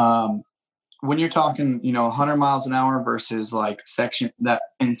 When you're talking, 100 miles an hour versus like sections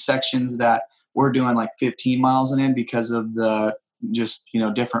that we're doing like 15 miles an hour because of the just,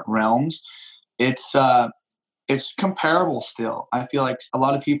 different realms, it's comparable still. I feel like a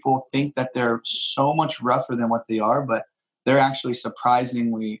lot of people think that they're so much rougher than what they are, but they're actually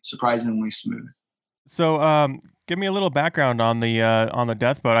surprisingly smooth. So, give me a little background on the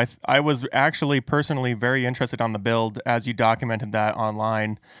death boat. I was actually personally very interested on the build as you documented that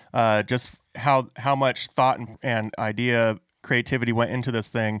online. Just how much thought and idea creativity went into this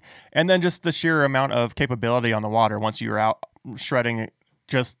thing, and then just the sheer amount of capability on the water once you were out shredding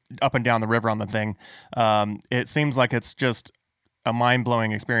just up and down the river on the thing. It seems like it's just a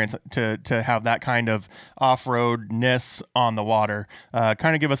mind-blowing experience to have that kind of off-roadness on the water.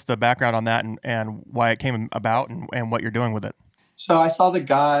 Kind of give us the background on that and why it came about and what you're doing with it. So I saw the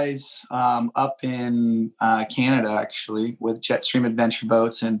guys up in Canada, actually, with Jetstream Adventure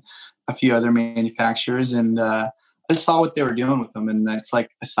Boats and a few other manufacturers. And I just saw what they were doing with them. And it's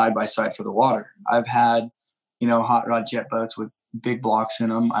like a side-by-side for the water. I've had, hot rod jet boats with big blocks in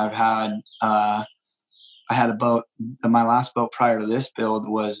them. I had a boat. My last boat prior to this build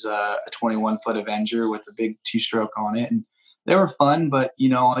was a 21-foot Avenger with a big 2-stroke on it. And they were fun, but,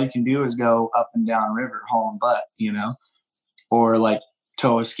 all you can do is go up and down river hauling butt, or like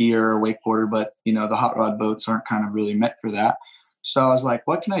tow a skier or a wakeboarder. But, the hot rod boats aren't kind of really meant for that. So I was like,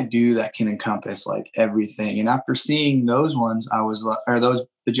 what can I do that can encompass like everything? And after seeing those ones, the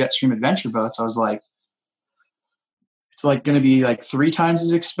Jetstream Adventure boats, I was like, it's like going to be like 3 times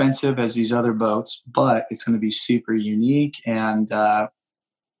as expensive as these other boats, but it's going to be super unique. And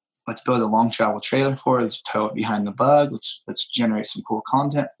let's build a long travel trailer for it. Let's tow it behind the bug. Let's generate some cool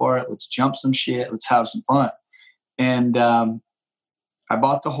content for it. Let's jump some shit. Let's have some fun. And I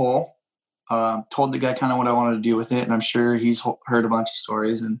bought the hull, told the guy kind of what I wanted to do with it, and I'm sure he's heard a bunch of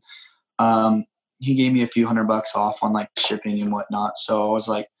stories. And he gave me a few $100 off on like shipping and whatnot. So I was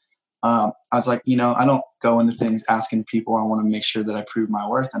like, I don't go into things asking people. I want to make sure that I prove my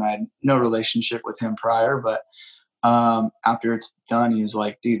worth. And I had no relationship with him prior, but after it's done, he's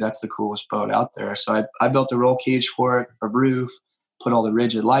like, dude, that's the coolest boat out there. So I built a roll cage for it, a roof, put all the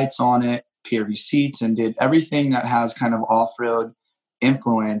rigid lights on it, PRV seats, and did everything that has kind of off-road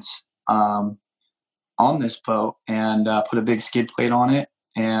influence on this boat, and put a big skid plate on it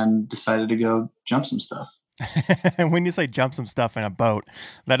and decided to go jump some stuff. When you say jump some stuff in a boat,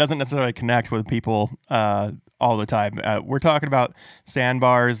 that doesn't necessarily connect with people all the time. We're talking about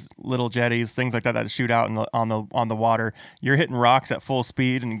sandbars, little jetties, things like that shoot out on the water. You're hitting rocks at full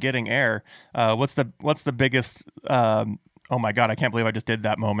speed and getting air. What's the biggest? Oh my God, I can't believe I just did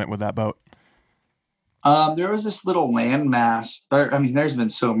that moment with that boat. There was this little landmass. There's been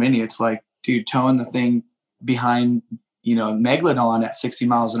so many. It's like, dude, towing the thing behind, Megalodon at 60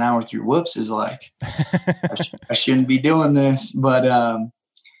 miles an hour through whoops is like, I shouldn't be doing this. But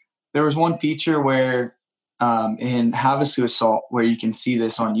there was one feature where in Havasu Assault, where you can see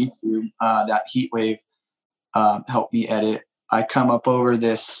this on YouTube, that heat wave helped me edit. I come up over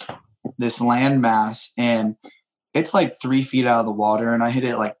this landmass, and it's like 3 feet out of the water, and I hit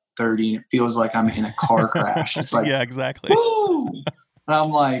it like 30, and it feels like I'm in a car crash. It's like, yeah, exactly. Woo! And I'm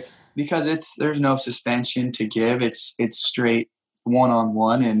like, because there's no suspension to give. It's straight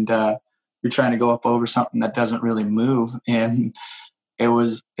one-on-one, and you're trying to go up over something that doesn't really move. And it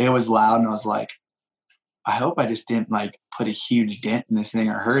was loud, and I was like, I hope I just didn't like put a huge dent in this thing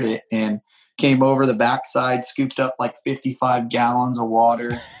or hurt it. And came over the backside, scooped up like 55 gallons of water,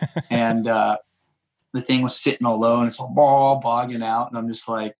 and the thing was sitting all low, and it's all bogging out. And I'm just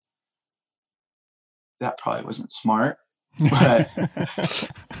like, that probably wasn't smart, but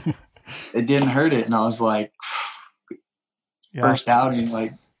it didn't hurt it. And I was like, first outing,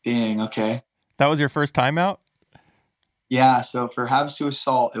 like, dang, okay. That was your first time out? Yeah. So for Havasu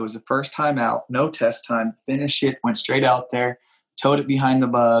Assault, it was the first time out, no test time, finished it, went straight out there, towed it behind the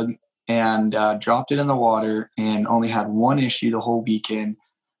bug, and dropped it in the water, and only had one issue the whole weekend,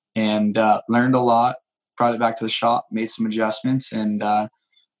 and learned a lot, brought it back to the shop, made some adjustments, and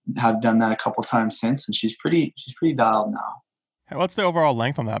have done that a couple times since. And she's pretty dialed now. What's the overall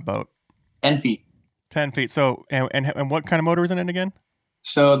length on that boat? 10 feet. 10 feet. So, and what kind of motor is in it again?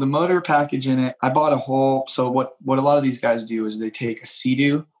 So the motor package in it, I bought a whole. So what a lot of these guys do is they take a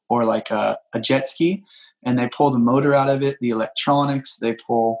Sea-Doo or like a jet ski, and they pull the motor out of it, the electronics, they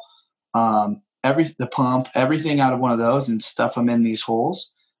pull the pump, everything out of one of those, and stuff them in these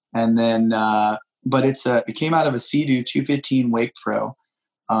holes. And then, but it came out of a Sea-Doo 215 Wake Pro.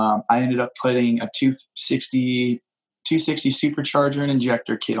 I ended up putting a 260 supercharger and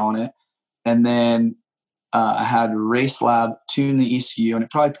injector kit on it, and then I had Race Lab tune the ECU, and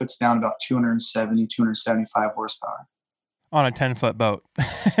it probably puts down about 270, 275 horsepower. On a 10-foot boat.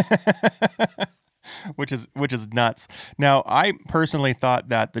 which is nuts. Now, I personally thought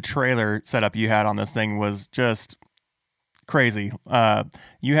that the trailer setup you had on this thing was just crazy.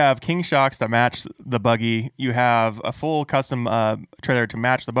 You have king shocks that match the buggy. You have a full custom trailer to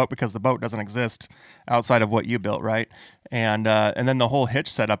match the boat because the boat doesn't exist outside of what you built, right? And then the whole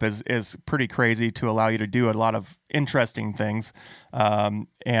hitch setup is pretty crazy to allow you to do a lot of interesting things. And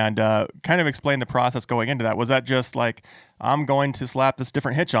kind of explain the process going into that. Was that just like, I'm going to slap this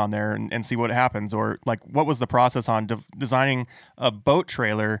different hitch on there and see what happens? Or like, what was the process on designing a boat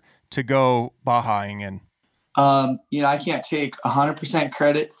trailer to go Bajaing in? I can't take 100%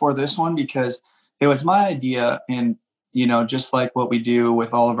 credit for this one because it was my idea. And, just like what we do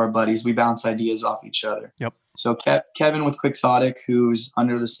with all of our buddies, we bounce ideas off each other. Yep. So Kevin with Quixotic, who's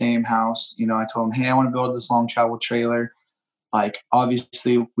under the same house, I told him, hey, I want to build this long travel trailer. Like,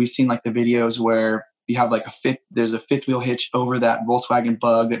 obviously we've seen like the videos where you have like there's a fifth wheel hitch over that Volkswagen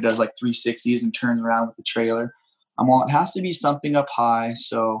Bug that does like 360s and turns around with the trailer. Well, it has to be something up high.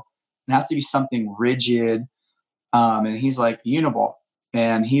 So it has to be something rigid. And he's like Uniball,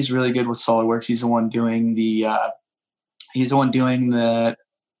 and he's really good with SolidWorks. He's the one doing the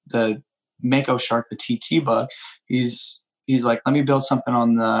Mako Shark, the TT Bug. He's like, let me build something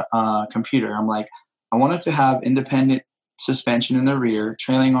on the computer. I'm like, I want it to have independent suspension in the rear,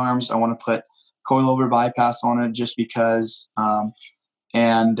 trailing arms. I want to put coilover bypass on it just because,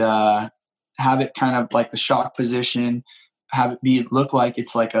 and have it kind of like the shock position, have it look like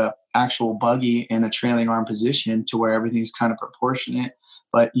it's like a actual buggy in a trailing arm position to where everything's kind of proportionate.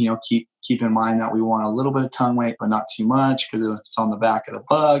 But, keep in mind that we want a little bit of tongue weight, but not too much, because if it's on the back of the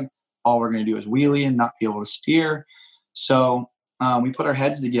Bug, all we're going to do is wheelie and not be able to steer. So we put our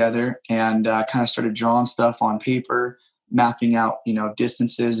heads together and kind of started drawing stuff on paper, mapping out,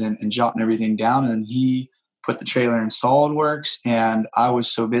 distances and jotting everything down. And he put the trailer in SolidWorks, and I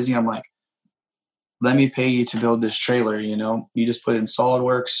was so busy. I'm like, let me pay you to build this trailer. You just put it in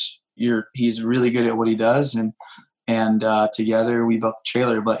SolidWorks. He's really good at what he does. And together we built the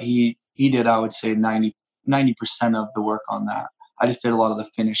trailer, but he did, I would say 90% of the work on that. I just did a lot of the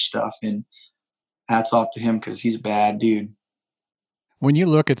finished stuff, and hats off to him because he's a bad dude. When you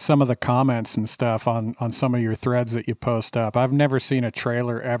look at some of the comments and stuff on some of your threads that you post up, I've never seen a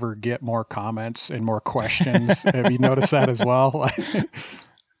trailer ever get more comments and more questions. Have you noticed that as well?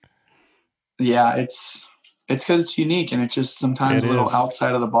 Yeah, it's because it's unique, and it's just sometimes a little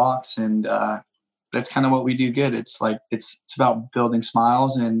outside of the box, and that's kind of what we do good. It's like it's about building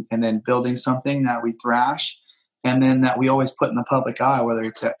smiles and then building something that we thrash, and then that we always put in the public eye, whether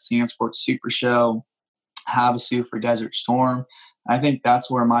it's at Sandsport Super Show, Havasu for Desert Storm. I think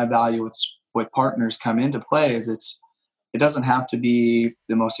that's where my value with partners come into play. Is it doesn't have to be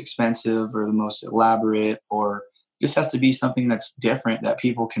the most expensive or the most elaborate, or just has to be something that's different that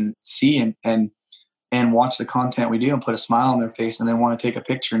people can see and watch the content we do and put a smile on their face and then want to take a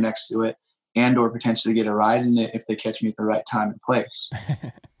picture next to it and or potentially get a ride in it if they catch me at the right time and place.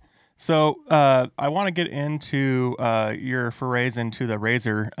 So I want to get into your forays into the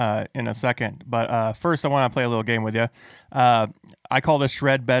Razor in a second, but first I want to play a little game with you. I call this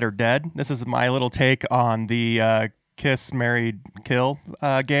Shred, Bet, or Dead. This is my little take on the Kiss, Marry, Kill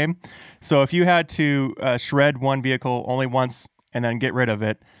game. So if you had to shred one vehicle only once and then get rid of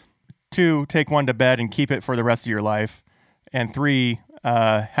it, 2, take one to bed and keep it for the rest of your life, and 3,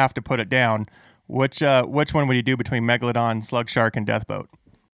 have to put it down, which one would you do between Megalodon, Slug Shark, and Deathboat?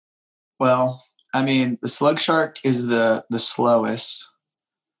 Well, I mean, the Slug Shark is the slowest,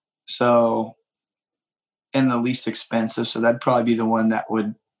 so, and the least expensive, so that'd probably be the one that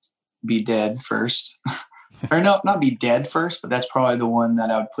would be dead first. Or no, not be dead first, but that's probably the one that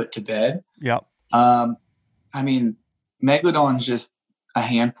I would put to bed. Yep. I mean, Megalodon's just a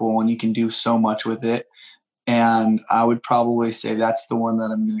handful, and you can do so much with it. And I would probably say that's the one that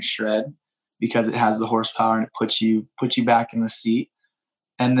I'm going to shred because it has the horsepower and it puts you back in the seat.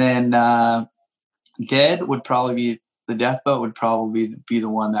 And then dead would probably be the Deathboat would probably be the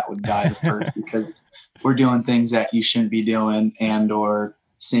one that would die the first because we're doing things that you shouldn't be doing and or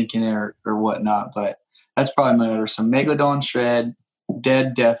sinking it or whatnot. But that's probably my order. So Megalodon, shred,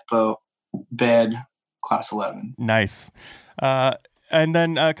 dead, Deathboat, bed, class 11. Nice. And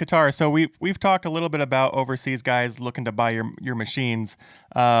then Qatar. So we've talked a little bit about overseas guys looking to buy your machines.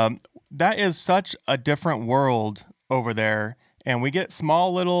 That is such a different world over there, and we get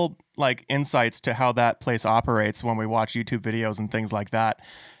small little like insights to how that place operates when we watch YouTube videos and things like that.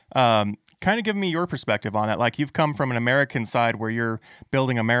 kind of give me your perspective on that. Like, you've come from an American side where you're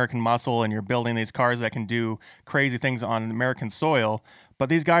building American muscle and you're building these cars that can do crazy things on American soil. But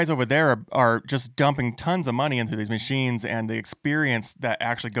these guys over there are just dumping tons of money into these machines, and the experience that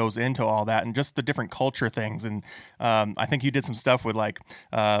actually goes into all that, and just the different culture things. And I think you did some stuff with like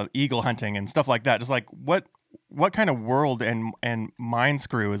eagle hunting and stuff like that. Just like what kind of world and mind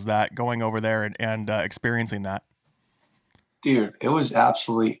screw is that, going over there and experiencing that? Dude, it was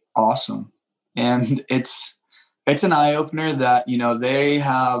absolutely awesome. And it's an eye opener that, they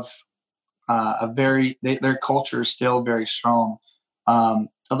have their culture is still very strong. A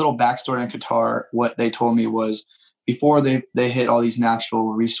little backstory in Qatar, what they told me was, before they hit all these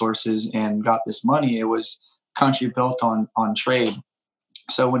natural resources and got this money, it was country built on trade.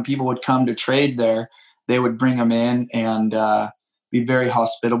 So when people would come to trade there, they would bring them in and be very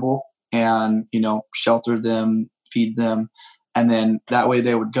hospitable and, shelter them, feed them. And then that way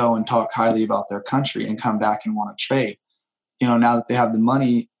they would go and talk highly about their country and come back and want to trade. Now that they have the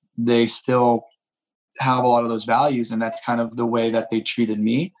money, they still have a lot of those values. And that's kind of the way that they treated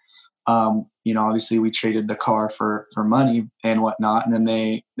me. Obviously we traded the car for money and whatnot. And then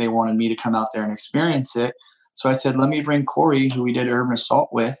they wanted me to come out there and experience it. So I said, let me bring Corey, who we did urban assault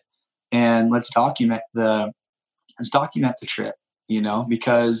with, and let's document the trip,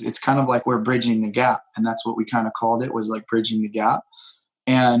 because it's kind of like we're bridging the gap. And that's what we kind of called it, was like bridging the gap.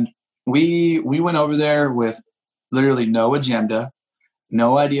 And we went over there with literally no agenda,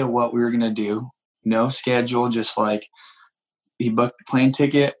 no idea what we were going to do, no schedule, just like he booked a plane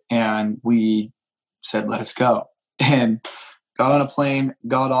ticket and we said, let's go. And got on a plane,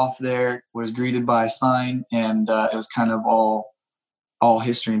 got off there, was greeted by a sign, and it was kind of all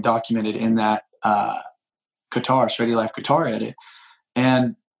history and documented in that Qatar, Shreddy Life Qatar edit.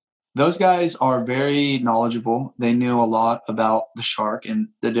 And those guys are very knowledgeable. They knew a lot about the Shark and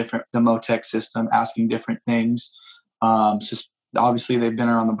the Motec system, asking different things. Just obviously they've been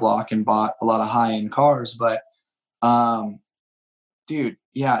around the block and bought a lot of high-end cars, but dude,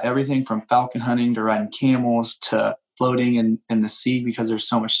 yeah, everything from falcon hunting to riding camels to floating in the sea because there's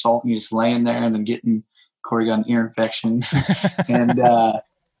so much salt and you just laying there and then Corey got an ear infection and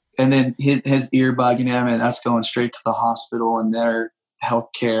then his ear bugging him, and that's going straight to the hospital and their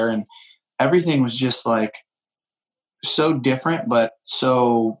healthcare, and everything was just like so different, but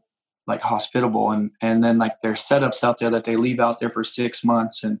so like hospitable. And then like their setups out there that they leave out there for 6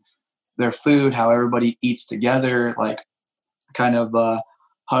 months, and their food, how everybody eats together, like kind of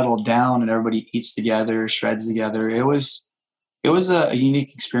huddled down and everybody eats together, shreds together. It was a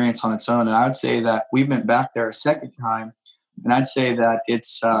unique experience on its own. And I would say that we went back there a second time, and I'd say that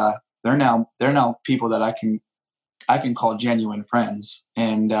it's they're now people that I can call genuine friends.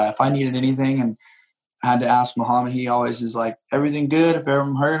 And if I needed anything and I had to ask Muhammad, he always is like, everything good if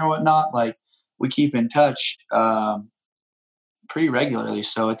I'm hurt or whatnot. Like, we keep in touch pretty regularly.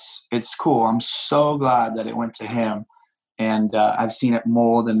 So it's cool. I'm so glad that it went to him. And I've seen it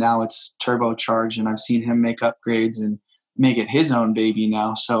mold, and now it's turbocharged, and I've seen him make upgrades and make it his own baby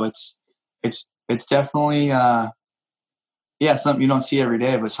now. So it's definitely something you don't see every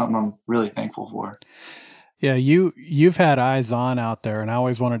day, but something I'm really thankful for. Yeah, you've had eyes on out there, and I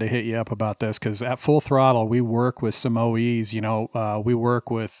always wanted to hit you up about this because at Full Throttle we work with some OEs. We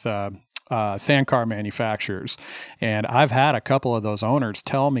work with sandcar manufacturers, and I've had a couple of those owners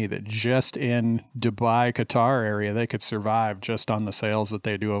tell me that just in Dubai, Qatar area, they could survive just on the sales that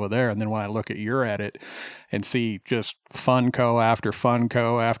they do over there. And then when I look at your edit and see just Funco after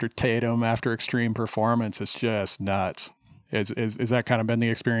Tatum after Extreme Performance, it's just nuts. Is that kind of been the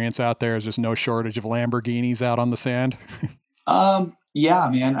experience out there? Is there no shortage of Lamborghinis out on the sand? Yeah,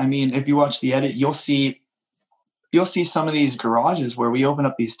 man. I mean, if you watch the edit, you'll see some of these garages where we open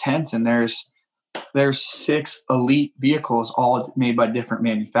up these tents, and there's 6 elite vehicles all made by different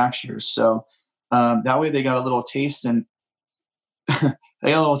manufacturers. So that way they got a little taste, and they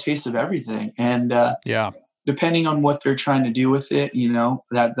got a little taste of everything. And depending on what they're trying to do with it,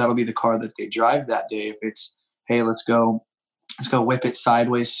 that'll be the car that they drive that day. If it's, hey, let's go whip it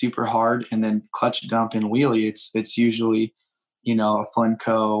sideways super hard and then clutch dump and wheelie, it's usually, a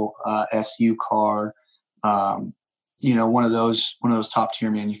Funco SU car, one of those top tier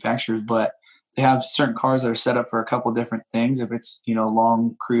manufacturers. But they have certain cars that are set up for a couple different things. If it's,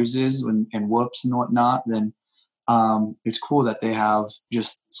 long cruises and whoops and whatnot, then it's cool that they have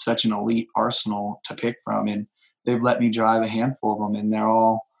just such an elite arsenal to pick from. And they've let me drive a handful of them, and they're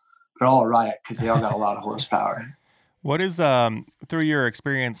all a riot because they all got a lot of horsepower. What is through your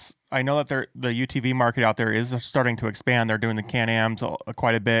experience? I know that the UTV market out there is starting to expand. They're doing the Can-Ams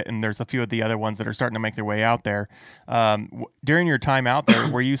quite a bit, and there's a few of the other ones that are starting to make their way out there. During your time out there,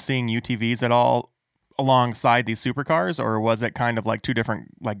 were you seeing UTVs at all alongside these supercars, or was it kind of like two different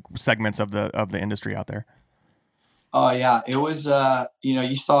like segments of the industry out there? Oh yeah, it was.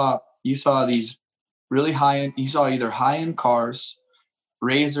 You saw these really high end. You saw either high end cars,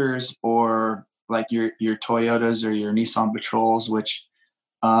 razors, or like your Toyotas or your Nissan Patrols, which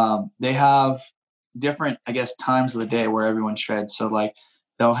they have different, I guess, times of the day where everyone shreds. So like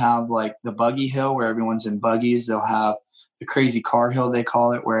they'll have like the buggy hill where everyone's in buggies. They'll have the crazy car hill, they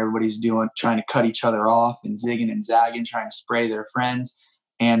call it, where everybody's trying to cut each other off and zigging and zagging, trying to spray their friends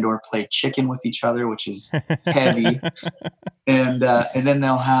and or play chicken with each other, which is heavy. And then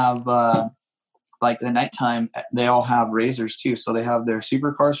they'll have like the nighttime, they all have razors too. So they have their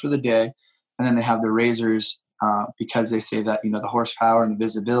supercars for the day, and then they have the razors because they say that, the horsepower and the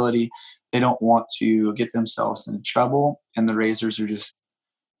visibility, they don't want to get themselves into trouble. And the razors are just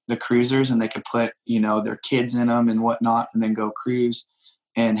the cruisers, and they could put, their kids in them and whatnot, and then go cruise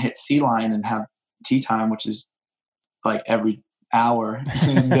and hit sea line and have tea time, which is like every hour.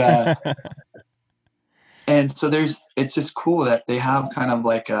 And so it's just cool that they have kind of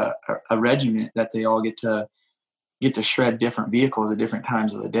like a regiment that they all get to shred different vehicles at different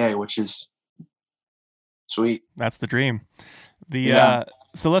times of the day, which is sweet. That's the dream. Yeah.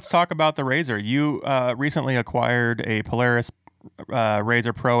 So let's talk about the Razor. You recently acquired a Polaris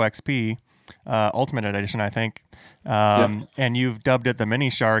Razor Pro XP Ultimate Edition, I think, Yep. and you've dubbed it the Mini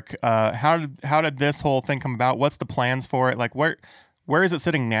Shark. How did this whole thing come about? What's the plans for it? Like where is it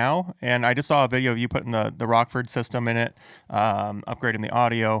sitting now? And I just saw a video of you putting the Rockford system in it, upgrading the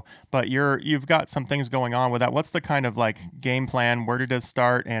audio. But you've got some things going on with that. What's the kind of like game plan? Where did it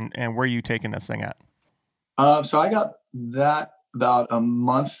start, and where are you taking this thing at? So I got that about a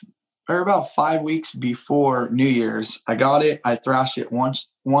month or about 5 weeks before New Year's. I got it. I thrashed it once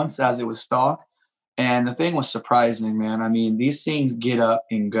as it was stock, and the thing was surprising, man. I mean, these things get up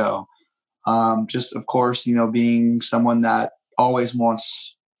and go. Just of course, being someone that always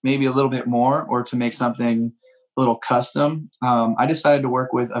wants maybe a little bit more or to make something a little custom. I decided to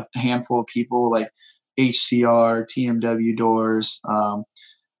work with a handful of people like HCR, TMW doors,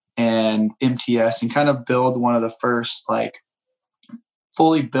 and MTS, and kind of build one of the first like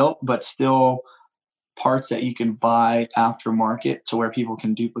fully built, but still parts that you can buy aftermarket to where people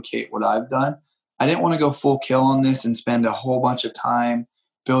can duplicate what I've done. I didn't want to go full kill on this and spend a whole bunch of time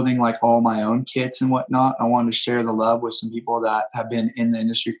building like all my own kits and whatnot. I wanted to share the love with some people that have been in the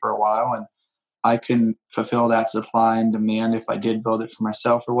industry for a while, and I can fulfill that supply and demand if I did build it for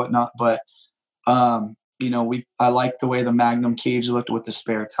myself or whatnot. But I like the way the Magnum cage looked with the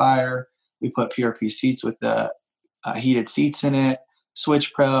spare tire. We put PRP seats with the heated seats in it,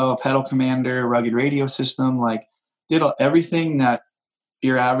 Switch Pro, pedal commander, rugged radio system, like did everything that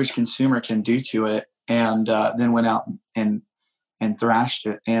your average consumer can do to it, and then went out and thrashed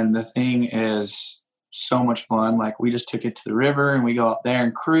it. And the thing is so much fun. Like we just took it to the river and we go out there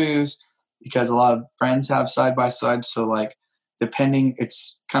and cruise because a lot of friends have side by side. So like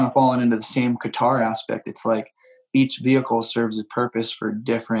it's kind of falling into the same guitar aspect. It's like each vehicle serves a purpose for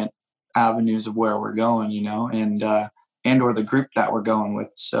different avenues of where we're going, and or the group that we're going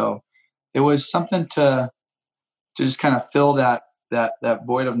with. So it was something to just kind of fill that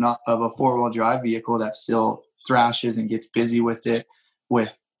void of a 4-wheel drive vehicle that still thrashes and gets busy with it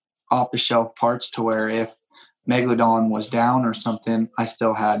with off the shelf parts, to where if Megalodon was down or something, I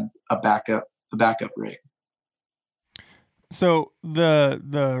still had a backup rig. So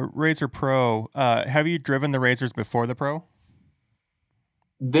the Razor Pro, have you driven the Razors before the Pro?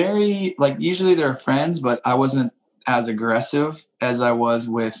 Very, like, usually they're friends, but I wasn't as aggressive as I was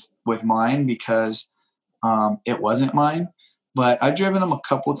with mine because it wasn't mine. But I've driven them a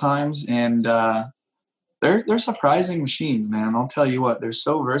couple times, and they're surprising machines, man. I'll tell you what, they're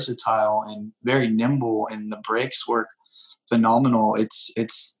so versatile and very nimble, and the brakes work phenomenal. It's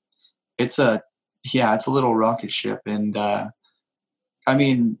a little rocket ship, and I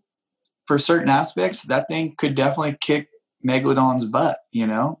mean, for certain aspects, that thing could definitely kick Megalodon's butt,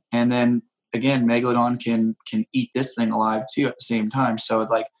 and then again, Megalodon can eat this thing alive too at the same time. So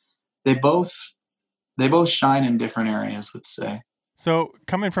like they both shine in different areas, let's say. So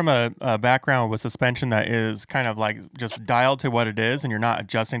coming from a background with suspension that is kind of like just dialed to what it is, and you're not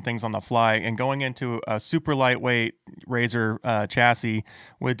adjusting things on the fly, and going into a super lightweight Razor chassis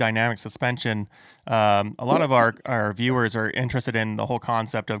with dynamic suspension, a lot of our viewers are interested in the whole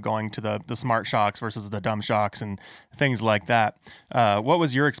concept of going to the smart shocks versus the dumb shocks and things like that. What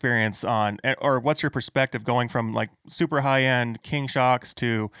was your experience on, or what's your perspective going from like super high end King shocks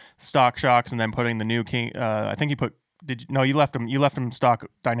to stock shocks, and then putting the new King? I think you put did you, no, you left them. You left them stock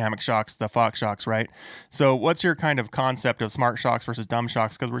dynamic shocks, the Fox shocks, right? So, what's your kind of concept of smart shocks versus dumb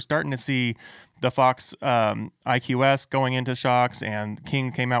shocks? Because we're starting to see the Fox IQS going into shocks, and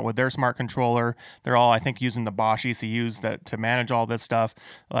King came out with their smart controller. They're all, I think, using the Bosch ECUs that to manage all this stuff.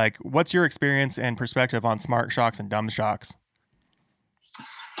 Like, what's your experience and perspective on smart shocks and dumb shocks?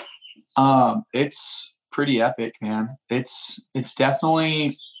 It's pretty epic, man. It's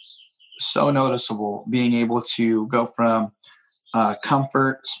definitely so noticeable being able to go from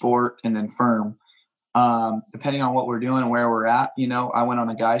comfort, sport, and then firm. Depending on what we're doing and where we're at, I went on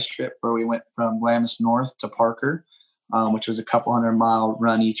a guys trip where we went from Glamis North to Parker, which was a couple 100-mile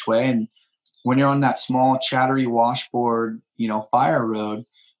run each way. And when you're on that small chattery washboard, fire road,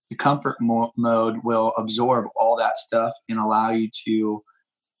 the comfort mode will absorb all that stuff and allow you to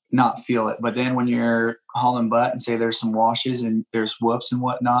not feel it. But then when you're hauling butt and say there's some washes and there's whoops and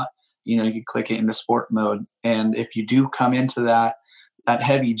whatnot, you can click it into sport mode. And if you do come into that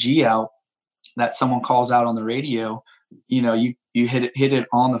heavy G out that someone calls out on the radio, you hit it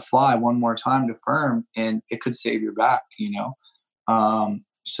on the fly one more time to firm, and it could save your back.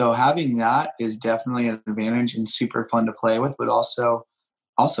 So having that is definitely an advantage and super fun to play with, but also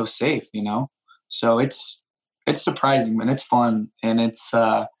safe. So it's surprising, and it's fun, and it's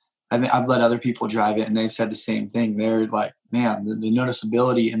I've let other people drive it, and they've said the same thing. They're like, man, the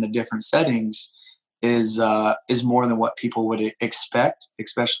noticeability in the different settings is more than what people would expect,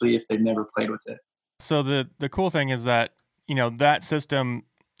 especially if they've never played with it. So the cool thing is that that system,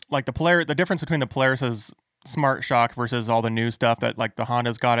 like the difference between the Polaris's smart shock versus all the new stuff that like the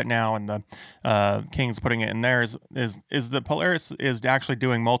Honda's got it now and the King's putting it in theirs is the Polaris is actually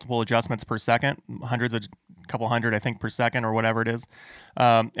doing multiple adjustments per second, couple hundred I think per second or whatever it is,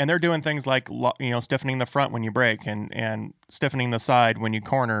 and they're doing things like stiffening the front when you brake and stiffening the side when you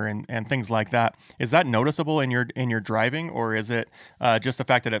corner and things like that. Is that noticeable in your driving, or is it just the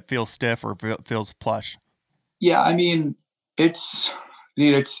fact that it feels stiff or feels plush? Yeah, I mean, it's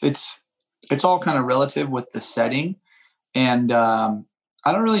all kind of relative with the setting, and I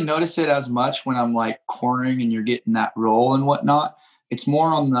don't really notice it as much when I'm like cornering and you're getting that roll and whatnot. It's more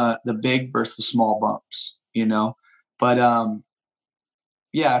on the big versus small bumps, But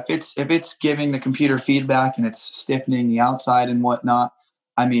yeah, if it's giving the computer feedback and it's stiffening the outside and whatnot,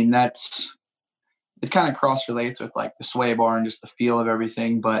 I mean it kind of cross relates with like the sway bar and just the feel of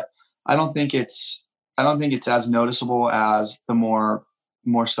everything. But I don't think it's as noticeable as the more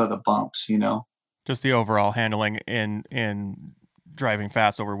so the bumps, Just the overall handling in driving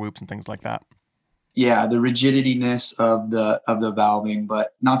fast over whoops and things like that. Yeah, the rigidityness of the valving,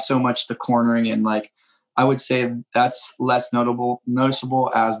 but not so much the cornering. And like I would say that's less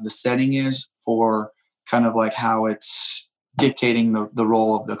noticeable as the setting is for kind of like how it's dictating the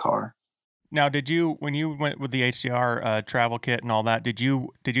role of the car. Now, when you went with the HDR travel kit and all that, did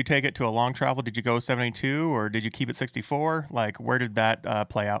you take it to a long travel? Did you go 72 or did you keep it 64? Like, where did that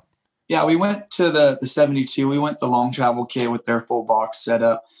play out? Yeah, we went to the 72. We went the long travel kit with their full box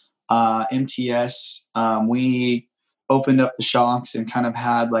setup. MTS, we opened up the shocks and kind of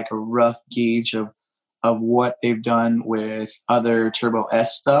had like a rough gauge of what they've done with other Turbo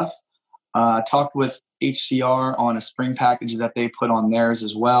S stuff. Talked with HCR on a spring package that they put on theirs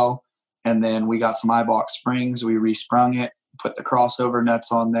as well. And then we got some iBox springs. We resprung it, put the crossover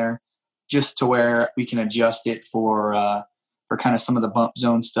nuts on there just to where we can adjust it for kind of some of the bump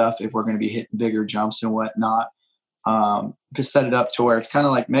zone stuff if we're going to be hitting bigger jumps and whatnot. To set it up to where it's kind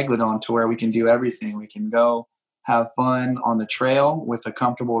of like Megalodon, to where we can do everything. We can go have fun on the trail with a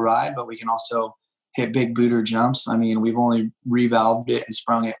comfortable ride, but we can also hit big booter jumps. I mean, we've only revalved it and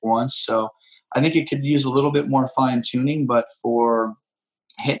sprung it once, so I think it could use a little bit more fine tuning, but for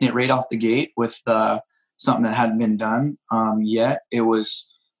hitting it right off the gate with something that hadn't been done yet,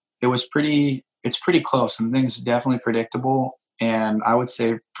 it's pretty close, and things definitely predictable, and I would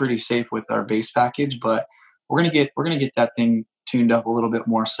say pretty safe with our base package, but we're gonna get that thing tuned up a little bit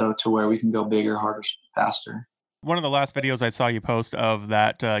more so to where we can go bigger, harder, faster. One of the last videos I saw you post of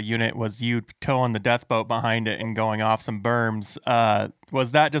that unit was you towing the death boat behind it and going off some berms.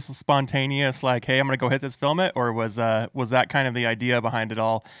 Was that just a spontaneous, like, hey, I'm going to go hit this, film it? Or was that kind of the idea behind it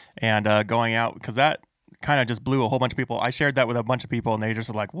all and going out? Because kind of just blew a whole bunch of people. I shared that with a bunch of people, and they just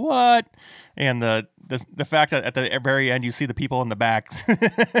were like, "What?" And the fact that at the very end you see the people in the back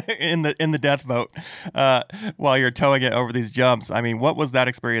in the death boat while you're towing it over these jumps. I mean, what was that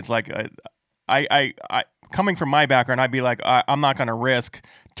experience like? I coming from my background, I'd be like, I'm not going to risk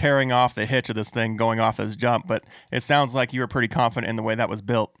tearing off the hitch of this thing going off this jump. But it sounds like you were pretty confident in the way that was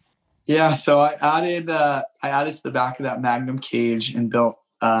built. Yeah, so I added to the back of that Magnum cage and built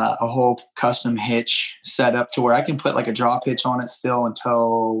a whole custom hitch set up to where I can put like a drop hitch on it still and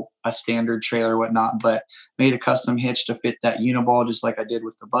tow a standard trailer or whatnot, but made a custom hitch to fit that uniball just like I did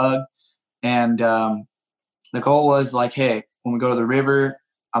with the Bug. And the goal was like, hey, when we go to the river,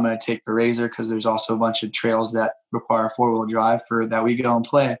 I'm going to take the Razor because there's also a bunch of trails that require 4-wheel drive for that we go and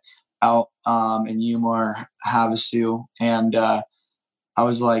play out in Yuma or Havasu. And I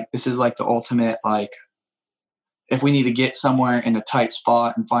was like, this is like the ultimate, like, if we need to get somewhere in a tight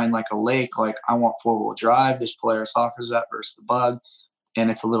spot and find like a lake, like I want 4-wheel drive. This Polaris offers that versus the Bug. And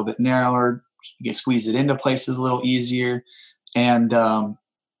it's a little bit narrower. You can squeeze it into places a little easier. And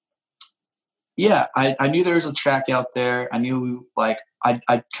yeah, I knew there was a track out there. I knew like I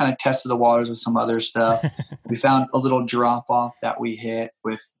kind of tested the waters with some other stuff. We found a little drop off that we hit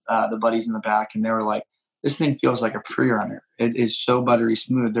with the buddies in the back, and they were like, this thing feels like a pre-runner. It is so buttery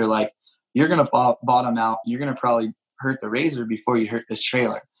smooth. They're like, you're going to bottom out. You're going to probably hurt the Razor before you hurt this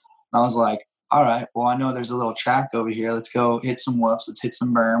trailer. And I was like, all right, well, I know there's a little track over here. Let's go hit some whoops. Let's hit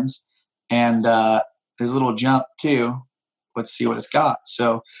some berms. And there's a little jump too. Let's see what it's got.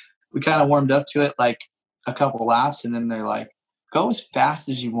 So we kind of warmed up to it like a couple laps, and then they're like, go as fast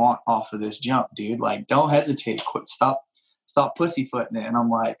as you want off of this jump, dude. Like, don't hesitate. Quit. Stop pussyfooting it. And I'm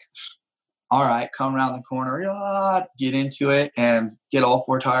like, all right, come around the corner, get into it and get all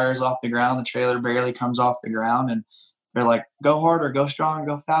 4 tires off the ground. The trailer barely comes off the ground. And they're like, go harder, go stronger,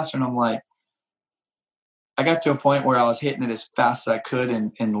 go faster. And I'm like, I got to a point where I was hitting it as fast as I could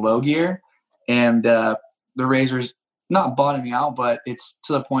in low gear. And the Razor's not bottoming out, but it's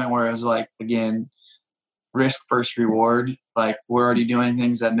to the point where it was like, again, risk first reward. Like, we're already doing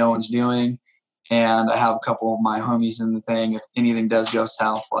things that no one's doing. And I have a couple of my homies in the thing. If anything does go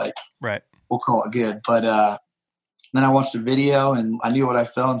south, like, right, we'll call it good. But then I watched the video and I knew what I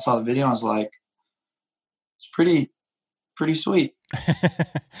felt and saw the video. And I was like, it's pretty sweet.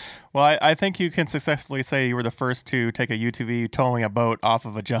 Well, I think you can successfully say you were the first to take a UTV towing a boat off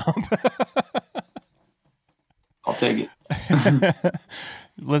of a jump. I'll take it.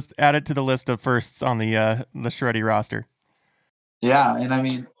 Let's add it to the list of firsts on the Shreddy roster. Yeah, and I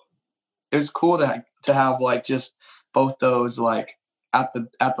mean, it was cool to have like just both those, like at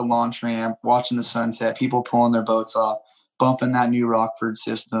the launch ramp, watching the sunset, people pulling their boats off, bumping that new Rockford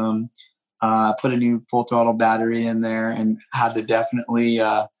system, put a new full throttle battery in there, and had to definitely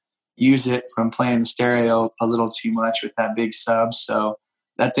use it from playing the stereo a little too much with that big sub. So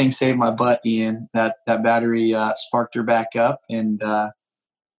that thing saved my butt, Ian. That battery sparked her back up, and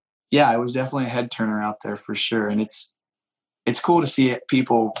yeah, it was definitely a head turner out there for sure. And it's cool to see it,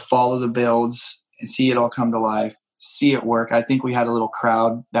 people follow the builds and see it all come to life, see it work. I think we had a little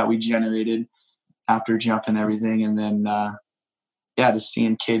crowd that we generated after jumping everything, and then yeah, just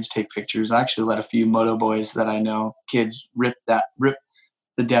seeing kids take pictures. I actually let a few moto boys that I know, kids rip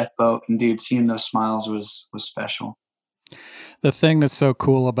the death boat, and dude, seeing those smiles was special. The thing that's so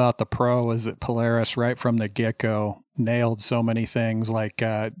cool about the Pro is that Polaris, right from the get-go, nailed so many things. Like,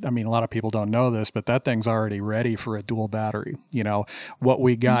 I mean, a lot of people don't know this, but that thing's already ready for a dual battery. You know, what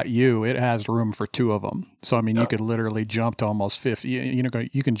we got it has room for 2 of them. So, I mean, you could literally jump to almost 50,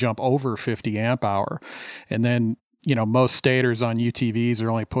 you can jump over 50 amp hour. And then, you know, most stators on UTVs are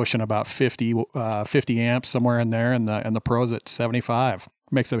only pushing about 50 amps, somewhere in there, and the Pro's at 75.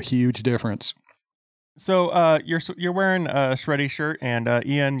 Makes a huge difference. So you're wearing a Shreddy shirt, and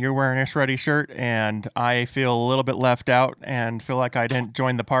Ian, you're wearing a Shreddy shirt, and I feel a little bit left out and feel like I didn't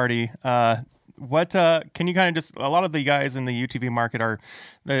join the party. What can you kind of just, a lot of the guys in the UTV market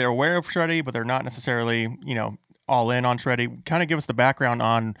they're aware of Shreddy, but they're not necessarily, you know, all in on Shreddy. Kind of give us the background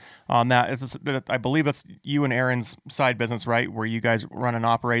on that. I believe that's you and Aaron's side business, right? Where you guys run and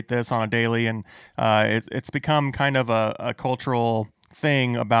operate this on a daily, and it's become kind of a cultural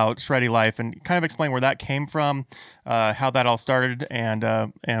thing about Shreddy life, and kind of explain where that came from, how that all started, and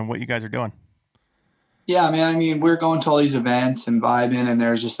what you guys are doing. Yeah, man. I mean, we're going to all these events and vibing, and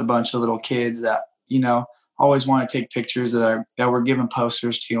there's just a bunch of little kids that, you know, always want to take pictures that we're giving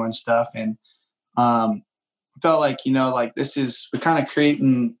posters to and stuff. And felt like, you know, like we're kind of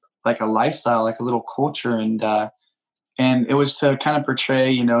creating like a lifestyle, like a little culture, and it was to kind of portray,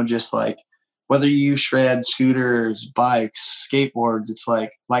 you know, just like whether you shred scooters, bikes, skateboards, it's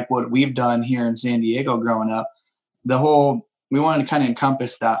like what we've done here in San Diego growing up. We wanted to kind of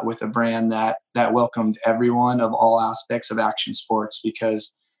encompass that with a brand that welcomed everyone of all aspects of action sports,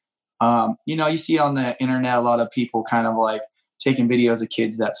 because you see on the internet a lot of people kind of like taking videos of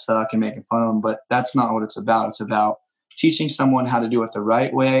kids that suck and making fun of them, but that's not what it's about. It's about teaching someone how to do it the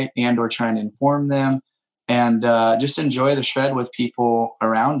right way, and or trying to inform them, and just enjoy the shred with people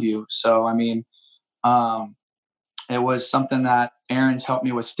around you. So, I mean, it was something that Aaron's helped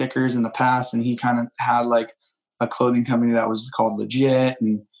me with stickers in the past, and he kind of had like a clothing company that was called Legit,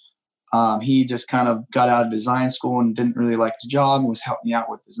 and he just kind of got out of design school and didn't really like his job and was helping me out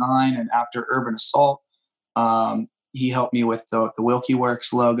with design. And after Urban Assault, he helped me with the Wilkey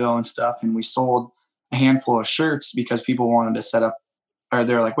Works logo and stuff. And we sold a handful of shirts because people wanted to set up, or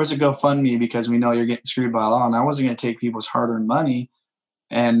they're like, where's a GoFundMe? Because we know you're getting screwed by law. And I wasn't going to take people's hard-earned money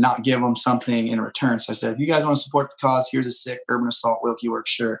and not give them something in return. So I said, if you guys want to support the cause, here's a sick Urban Assault Wilkey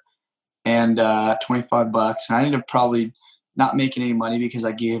Works shirt, and $25. And I ended up probably not making any money because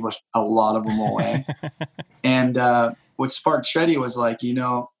I gave a lot of them away. And what sparked Shreddy was like,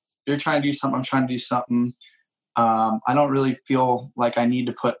 you're trying to do something, I'm trying to do something. I don't really feel like I need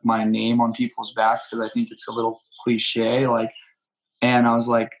to put my name on people's backs because I think it's a little cliche. And I was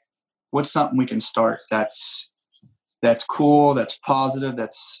like, what's something we can start that's cool, that's positive,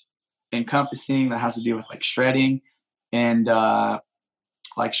 that's encompassing, that has to do with like shredding. And it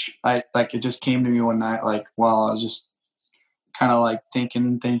just came to me one night, like while I was just kind of like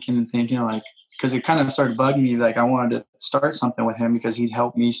thinking, like, because it kind of started bugging me. Like I wanted to start something with him because he'd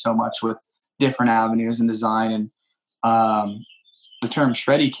helped me so much with different avenues in design. And the term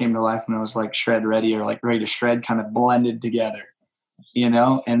shreddy came to life when I was like shred ready, or like ready to shred, kind of blended together,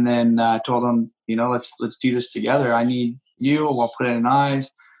 and then I told him, let's do this together. I need you. We'll put it in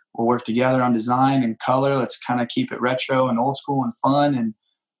eyes. We'll work together on design and color. Let's kind of keep it retro and old school and fun,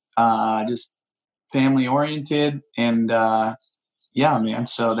 and just family oriented. And yeah, man,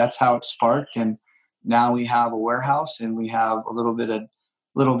 so that's how it sparked. And now we have a warehouse, and we have a little bit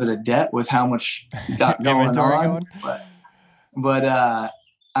of debt with how much we got going on. But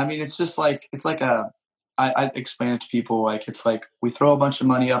I mean, it's just like, I explain it to people like, it's like we throw a bunch of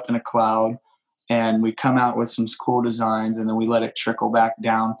money up in a cloud and we come out with some cool designs, and then we let it trickle back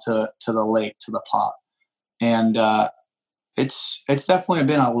down to the lake, to the pot. And it's definitely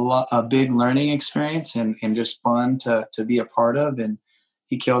been a big learning experience, and just fun to be a part of. And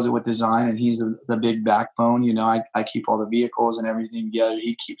he kills it with design, and he's the big backbone. I keep all the vehicles and everything together.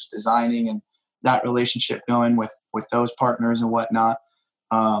 He keeps designing, and that relationship going with those partners and whatnot,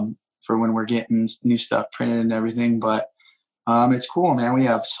 for when we're getting new stuff printed and everything. But it's cool, man. We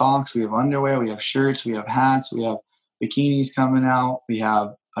have socks, we have underwear, we have shirts, we have hats, we have bikinis coming out. We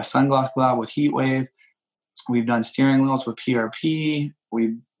have a sunglass collab with Heatwave. We've done steering wheels with PRP.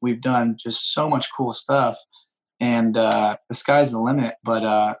 We've done just so much cool stuff, and the sky's the limit.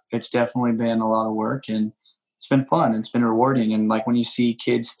 But it's definitely been a lot of work, and it's been fun. It's been rewarding. And like when you see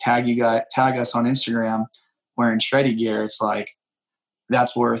kids tag us on Instagram wearing shreddy gear, it's like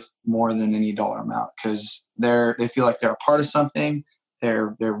that's worth more than any dollar amount, because they feel like they're a part of something.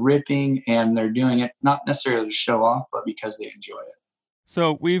 They're ripping, and they're doing it not necessarily to show off, but because they enjoy it.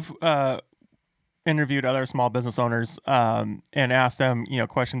 So we've interviewed other small business owners and asked them,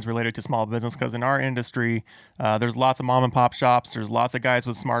 questions related to small business, because in our industry, there's lots of mom and pop shops. There's lots of guys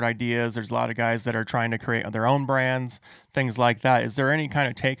with smart ideas. There's a lot of guys that are trying to create their own brands, things like that. Is there any kind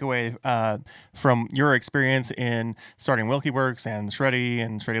of takeaway from your experience in starting Wilkey Works and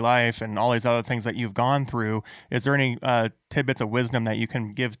Shreddy Life and all these other things that you've gone through? Is there any tidbits of wisdom that you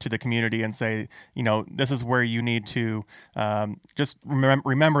can give to the community and say, this is where you need to just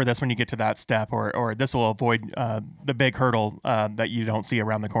remember this when you get to that step, or this will avoid the big hurdle that you don't see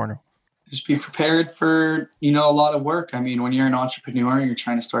around the corner? Just be prepared for, a lot of work. I mean, when you're an entrepreneur and you're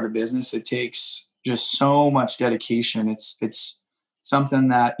trying to start a business, it takes just so much dedication. It's something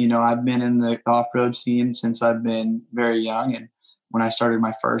that, I've been in the off-road scene since I've been very young. And when I started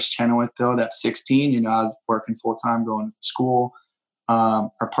my first channel with Bill at 16, I was working full-time, going to school,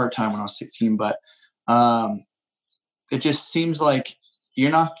 or part-time when I was 16. But it just seems like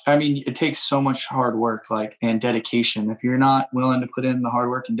it takes so much hard work, and dedication. If you're not willing to put in the hard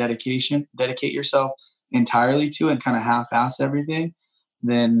work and dedicate yourself entirely to it and kind of half-ass everything,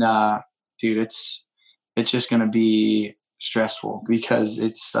 then, dude, it's just going to be stressful, because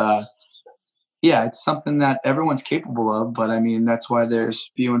it's something that everyone's capable of. But I mean, that's why there's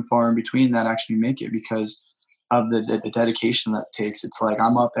few and far in between that actually make it, because of the dedication that it takes. It's like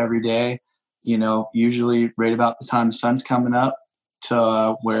I'm up every day, usually right about the time the sun's coming up,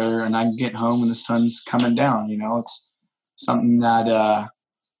 to where, and I can get home when the sun's coming down. It's something that,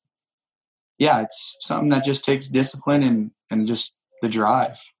 it's something that just takes discipline and just the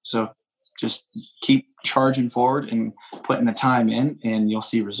drive. So just keep charging forward and putting the time in, and you'll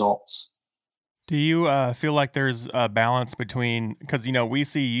see results. Do you feel like there's a balance between, because, we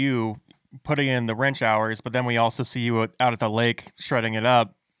see you putting in the wrench hours, but then we also see you out at the lake shredding it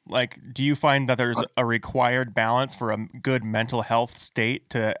up. Like, do you find that there's a required balance for a good mental health state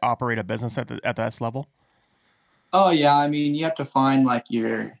to operate a business at this level? Oh yeah. I mean, you have to find like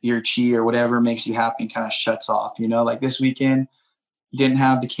your chi or whatever makes you happy and kind of shuts off, like this weekend, didn't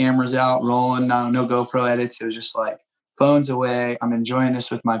have the cameras out rolling, no GoPro edits. It was just like phones away. I'm enjoying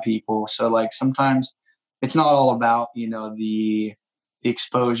this with my people. So like sometimes it's not all about, the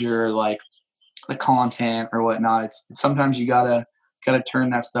exposure, like the content or whatnot. It's sometimes you gotta turn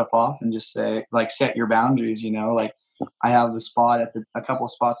that stuff off and just say, like, set your boundaries. Like I have a couple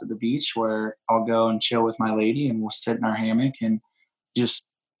of spots at the beach where I'll go and chill with my lady, and we'll sit in our hammock and just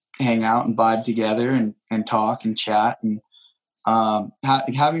hang out and vibe together and talk and chat, and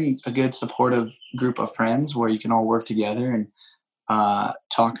having a good supportive group of friends where you can all work together and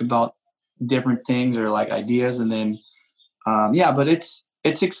talk about different things or like ideas. And then but it's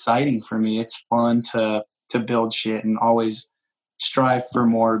exciting for me. It's fun to build shit and always strive for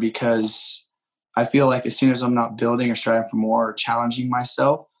more, because I feel like as soon as I'm not building or striving for more or challenging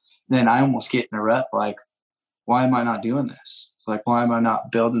myself, then I almost get in a rut. Like, why am I not doing this? Like, why am I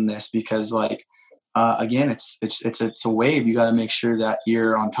not building this? Because like, again, it's a wave. You got to make sure that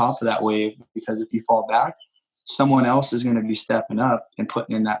you're on top of that wave, because if you fall back, someone else is going to be stepping up and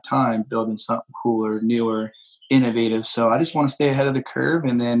putting in that time, building something cooler, newer, innovative. So I just want to stay ahead of the curve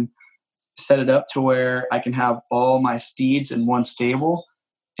and then set it up to where I can have all my steeds in one stable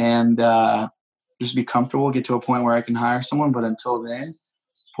and just be comfortable, get to a point where I can hire someone. But until then,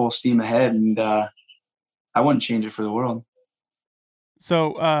 full steam ahead. And I wouldn't change it for the world.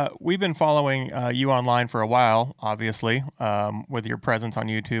 So we've been following you online for a while, obviously, with your presence on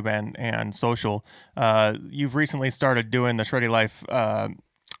YouTube and social. You've recently started doing the Shreddy Life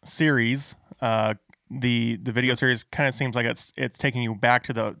series. The video series kind of seems like it's taking you back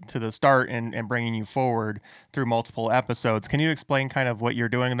to the start and bringing you forward through multiple episodes. Can you explain kind of what you're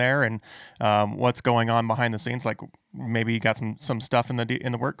doing there and what's going on behind the scenes? Like maybe you got some stuff in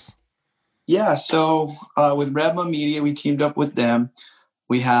the works. Yeah. So with Redma Media, we teamed up with them.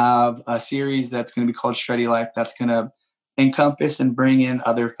 We have a series that's going to be called Shreddy Life that's going to encompass and bring in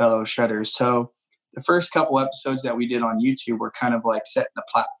other fellow shredders. So the first couple episodes that we did on YouTube were kind of like setting the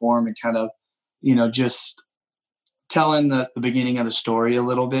platform and kind of, just telling the beginning of the story a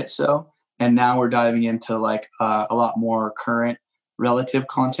little bit. So, and now we're diving into like a lot more current relative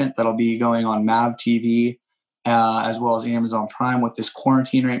content that'll be going on Mav TV, as well as Amazon Prime. With this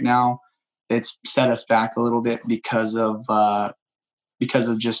quarantine right now, it's set us back a little bit because of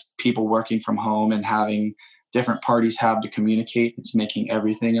just people working from home and having different parties have to communicate. It's making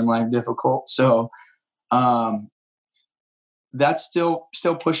everything in life difficult. So, that's still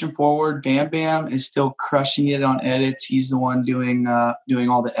pushing forward. Bam Bam is still crushing it on edits. He's the one doing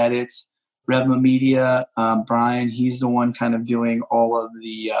all the edits. Revma Media, Brian, he's the one kind of doing all of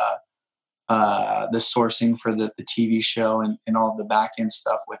the sourcing for the TV show and all of the back end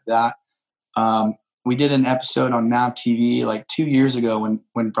stuff with that. We did an episode on Mav TV like 2 years ago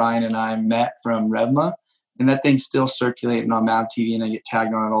when Brian and I met from Revma, and that thing's still circulating on Mav TV, and I get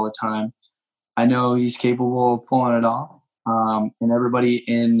tagged on it all the time. I know he's capable of pulling it off. And everybody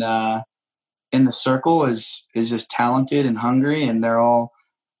in the circle is just talented and hungry, and they're all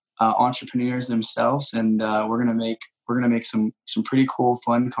entrepreneurs themselves. And we're gonna make some pretty cool,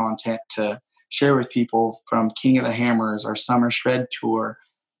 fun content to share with people from King of the Hammers, our summer shred tour,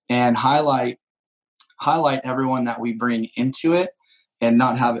 and highlight everyone that we bring into it, and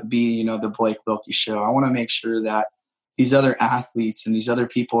not have it be the Blake Wilkey show. I want to make sure that these other athletes and these other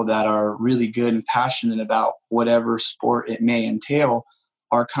people that are really good and passionate about whatever sport it may entail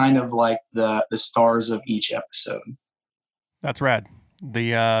are kind of like the stars of each episode. That's rad.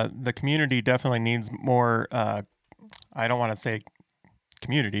 The community definitely needs more, I don't want to say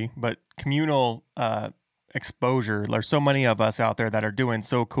community, but communal exposure. There's so many of us out there that are doing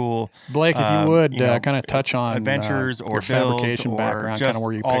so cool. Blake, if you would kind of touch on adventures or your fabrication or background, just kind of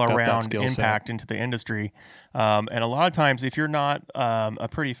where you all picked up that around skill impact set. into the industry. And a lot of times, if you're not a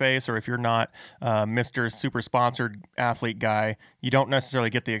pretty face, or if you're not Mr. Super Sponsored athlete guy, you don't necessarily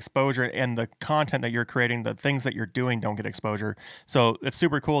get the exposure, and the content that you're creating, the things that you're doing, don't get exposure. So it's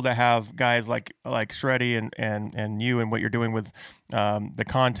super cool to have guys like Shreddy and you and what you're doing with the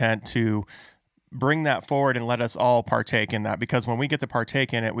content to bring that forward and let us all partake in that, because when we get to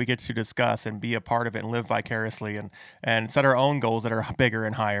partake in it, we get to discuss and be a part of it and live vicariously and set our own goals that are bigger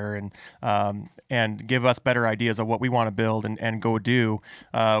and higher, and give us better ideas of what we want to build and go do.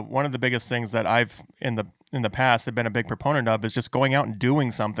 One of the biggest things that I've in the past have been a big proponent of is just going out and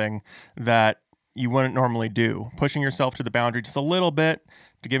doing something that you wouldn't normally do, pushing yourself to the boundary just a little bit,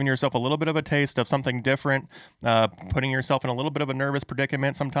 to giving yourself a little bit of a taste of something different, putting yourself in a little bit of a nervous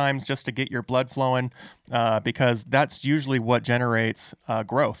predicament sometimes just to get your blood flowing, because that's usually what generates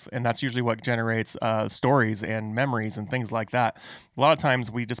growth, and that's usually what generates stories and memories and things like that. A lot of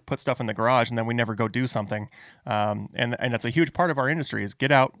times we just put stuff in the garage and then we never go do something, and that's a huge part of our industry is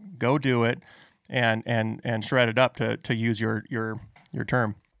get out, go do it, and shred it up, to use your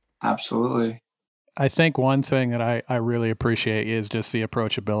term. Absolutely. I think one thing that I really appreciate is just the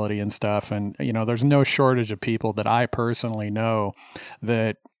approachability and stuff. And, there's no shortage of people that I personally know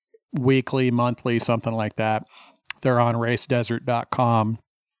that weekly, monthly, something like that, they're on racedesert.com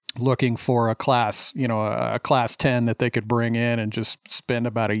looking for a class, a class 10 that they could bring in and just spend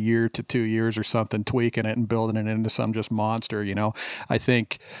about a year to 2 years or something tweaking it and building it into some just monster. I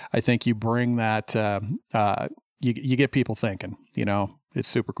think you bring that, you get people thinking, it's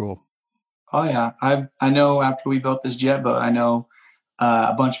super cool. Oh yeah. I know after we built this jet boat, I know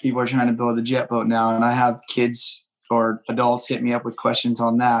a bunch of people are trying to build a jet boat now, and I have kids or adults hit me up with questions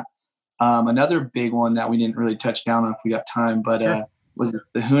on that. Another big one that we didn't really touch down on if we got time, but Sure. Was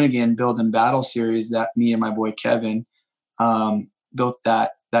the Hoonigan Build and Battle series that me and my boy Kevin built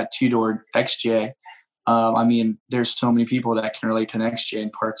that 2-door XJ. There's so many people that can relate to an XJ,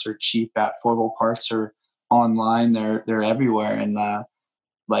 and parts are cheap at Forward Parts or online. They're everywhere, and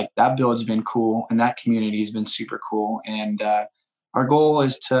like that build's been cool, and that community has been super cool. And our goal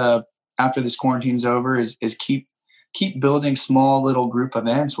is to, after this quarantine's over, is keep building small little group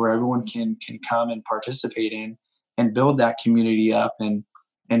events where everyone can come and participate in and build that community up and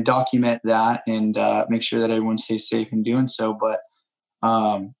document that and make sure that everyone stays safe in doing so. But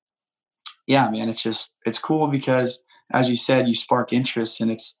yeah, man, it's cool because, as you said, you spark interest,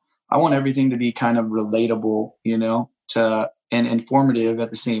 and I want everything to be kind of relatable, and informative at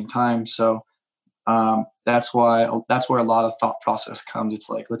the same time. So that's where a lot of thought process comes. It's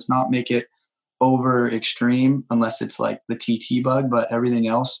like, let's not make it over extreme unless it's like the TT bug, but everything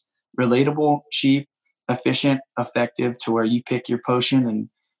else relatable, cheap, efficient, effective, to where you pick your potion and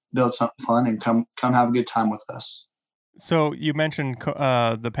build something fun and come have a good time with us. So you mentioned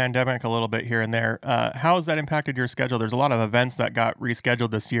the pandemic a little bit here and there. How has that impacted your schedule? There's a lot of events that got rescheduled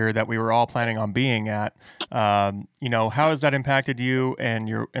this year that we were all planning on being at. How has that impacted you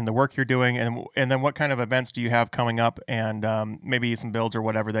and the work you're doing, and then what kind of events do you have coming up, and maybe some builds or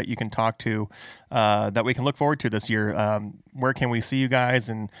whatever that you can talk to that we can look forward to this year? Where can we see you guys,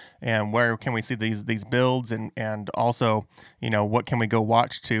 and where can we see these builds, and also what can we go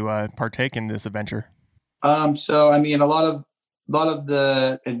watch to partake in this adventure? So a lot of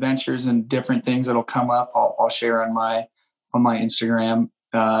the adventures and different things that'll come up, I'll share on my Instagram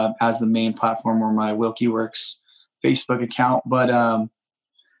as the main platform, or my Wilkey Works Facebook account. But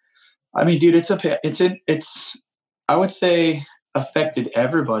dude, it's I would say affected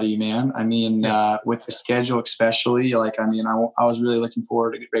everybody, man. With the schedule especially, I was really looking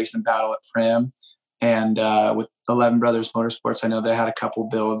forward to racing battle at Prim, and with 11 Brothers Motorsports, I know they had a couple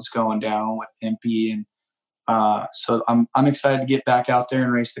builds going down with Impy, and so I'm excited to get back out there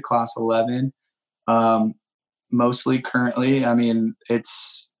and race the class 11. Mostly currently,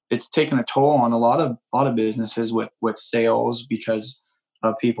 it's taken a toll on a lot of businesses with sales because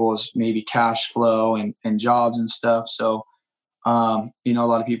of people's maybe cash flow and jobs and stuff. So, a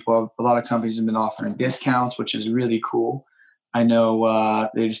lot of companies have been offering discounts, which is really cool. I know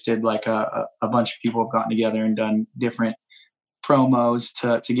they just did like a bunch of people have gotten together and done different promos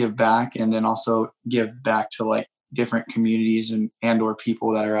to give back, and then also give back to like different communities and or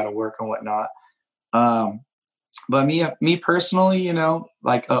people that are out of work and whatnot. But me personally,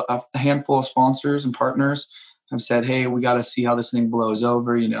 like a handful of sponsors and partners have said, hey, we got to see how this thing blows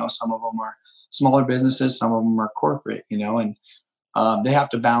over. Some of them are smaller businesses, some of them are corporate, and they have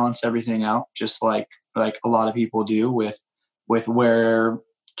to balance everything out, just like a lot of people do with where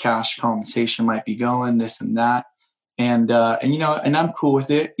cash compensation might be going, this and that. And I'm cool with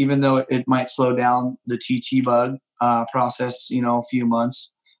it, even though it might slow down the TT bug process, a few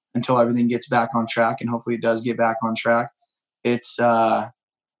months until everything gets back on track, and hopefully it does get back on track. It's it's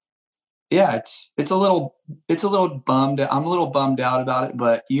a little bummed. I'm a little bummed out about it,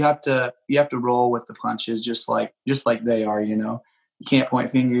 but you have to roll with the punches, just like they are. You can't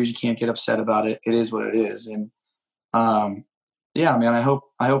point fingers, you can't get upset about it. It is what it is, and yeah, man, I hope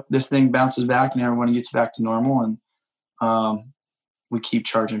this thing bounces back and everyone gets back to normal, and we keep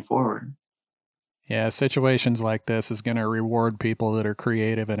charging forward. Yeah, situations like this is going to reward people that are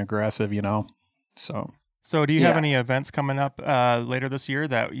creative and aggressive, you know. So, So, do you have Yeah. any events coming up later this year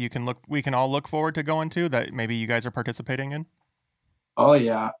that we can all look forward to going to that maybe you guys are participating in? Oh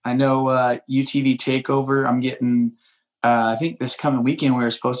yeah, I know UTV Takeover. I'm getting. I think this coming weekend we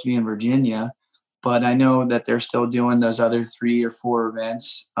were supposed to be in Virginia, but I know that they're still doing those other 3 or 4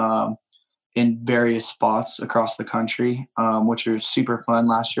 events in various spots across the country, which are super fun.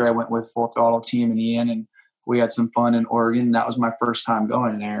 Last year I went with Full Throttle Team and Ian, and we had some fun in Oregon. That was my first time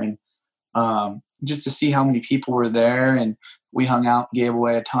going there, and just to see how many people were there, and we hung out, gave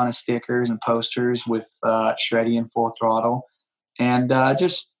away a ton of stickers and posters with Shreddy and Full Throttle, and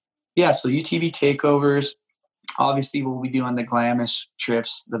just yeah. So UTV takeovers. Obviously, we'll be doing the Glamis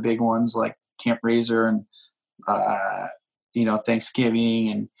trips, the big ones like Camp Razor and uh, Thanksgiving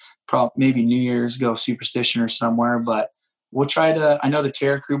and maybe New Year's, go Superstition or somewhere. But we'll try to. I know the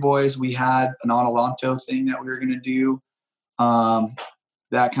Terra Crew boys. We had an Adelanto thing that we were going to do. Um,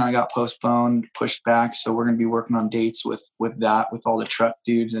 that kind of got postponed, pushed back. So we're going to be working on dates with that, with all the truck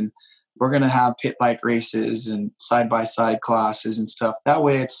dudes, and we're going to have pit bike races and side by side classes and stuff. That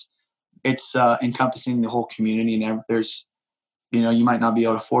way, it's encompassing the whole community. And there's you might not be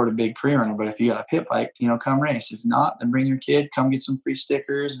able to afford a big pre-runner, but if you got a pit bike, come race. If not, then bring your kid, come get some free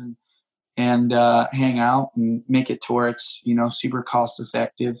stickers and hang out and make it to where it's super cost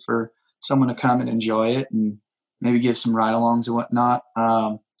effective for someone to come and enjoy it and maybe give some ride-alongs and whatnot.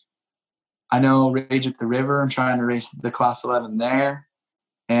 I know Rage at the River. I'm trying to race the Class 11 there,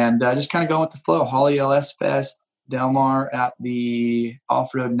 and just kind of going with the flow. Holly LS Fest, Del Mar at the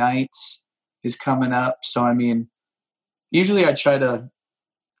Off-Road Nights is coming up. So I mean, usually I try to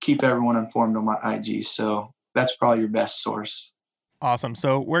keep everyone informed on my IG. So that's probably your best source. Awesome.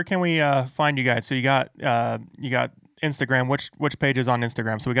 So, where can we find you guys? So you got Instagram. Which page is on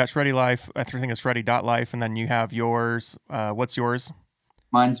Instagram? So we got Shreddy Life. I think it's Shreddy.life, and then you have yours. What's yours?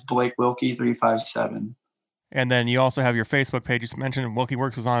 Mine's Blake Wilkey 357. And then you also have your Facebook page. You mentioned Wilkey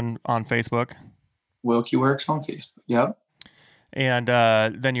Works is on Facebook. Wilkey Works on Facebook. Yep. And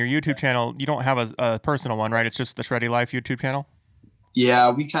then your YouTube channel. You don't have a personal one, right? It's just the Shreddy Life YouTube channel.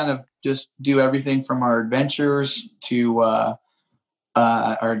 Yeah, we kind of just do everything from our adventures to the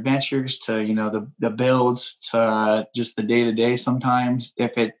builds to just the day to day. Sometimes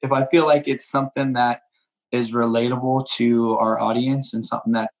if I feel like it's something that is relatable to our audience and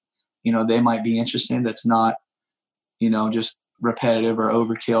something that they might be interested in, that's not just repetitive or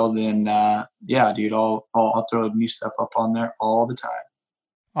overkill, then yeah, dude, I'll throw new stuff up on there all the time.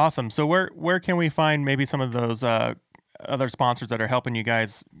 Awesome. So where can we find maybe some of those other sponsors that are helping you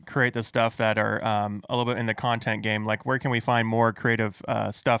guys create this stuff that are a little bit in the content game? Like, where can we find more creative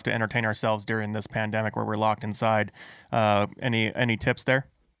stuff to entertain ourselves during this pandemic where we're locked inside? Any tips there?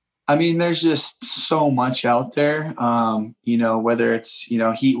 I mean, there's just so much out there. Whether it's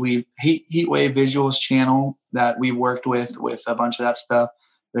Heatwave Visuals channel that we worked with a bunch of that stuff.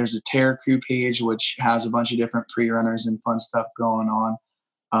 There's a Terra Crew page which has a bunch of different pre-runners and fun stuff going on.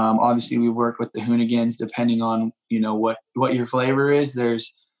 Obviously, we work with the Hoonigans. Depending on what your flavor is,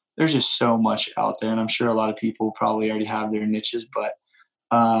 there's just so much out there, and I'm sure a lot of people probably already have their niches. But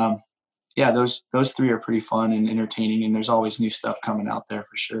yeah, those 3 are pretty fun and entertaining, and there's always new stuff coming out there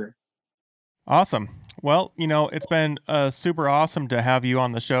for sure. Awesome. Well, it's been super awesome to have you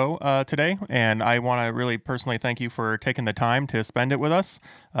on the show today, and I want to really personally thank you for taking the time to spend it with us.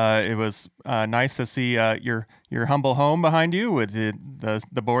 It was nice to see your humble home behind you with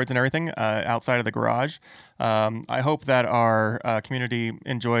the boards and everything outside of the garage. I hope that our community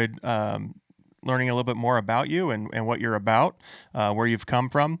enjoyed learning a little bit more about you and what you're about, where you've come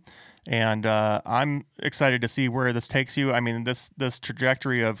from. And I'm excited to see where this takes you. I mean, this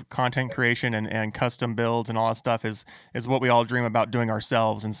trajectory of content creation and custom builds and all that stuff is what we all dream about doing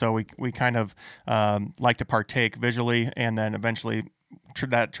ourselves. And so we kind of like to partake visually, and then eventually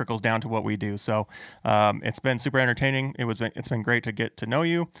that trickles down to what we do. So it's been super entertaining. It's been great to get to know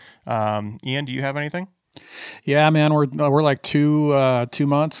you. Ian, do you have anything? Yeah, man, we're like 2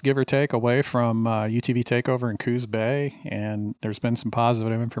 months, give or take, away from UTV Takeover in Coos Bay, and there's been some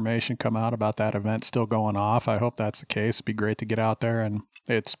positive information come out about that event still going off. I hope that's the case. It'd be great to get out there, and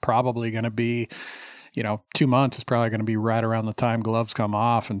it's probably going to be, 2 months is probably going to be right around the time gloves come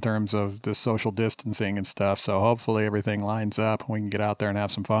off in terms of the social distancing and stuff. So hopefully everything lines up and we can get out there and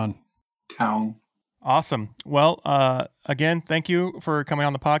have some fun. Down. Awesome. Well, again, thank you for coming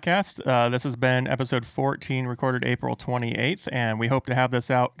on the podcast. This has been episode 14, recorded April 28th, and we hope to have this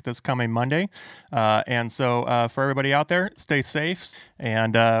out this coming Monday. And so for everybody out there, stay safe,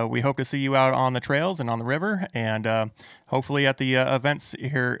 and we hope to see you out on the trails and on the river, and hopefully at the events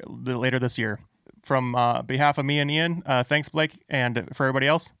here later this year. From behalf of me and Ian, thanks, Blake, and for everybody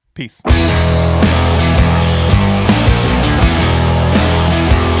else, peace.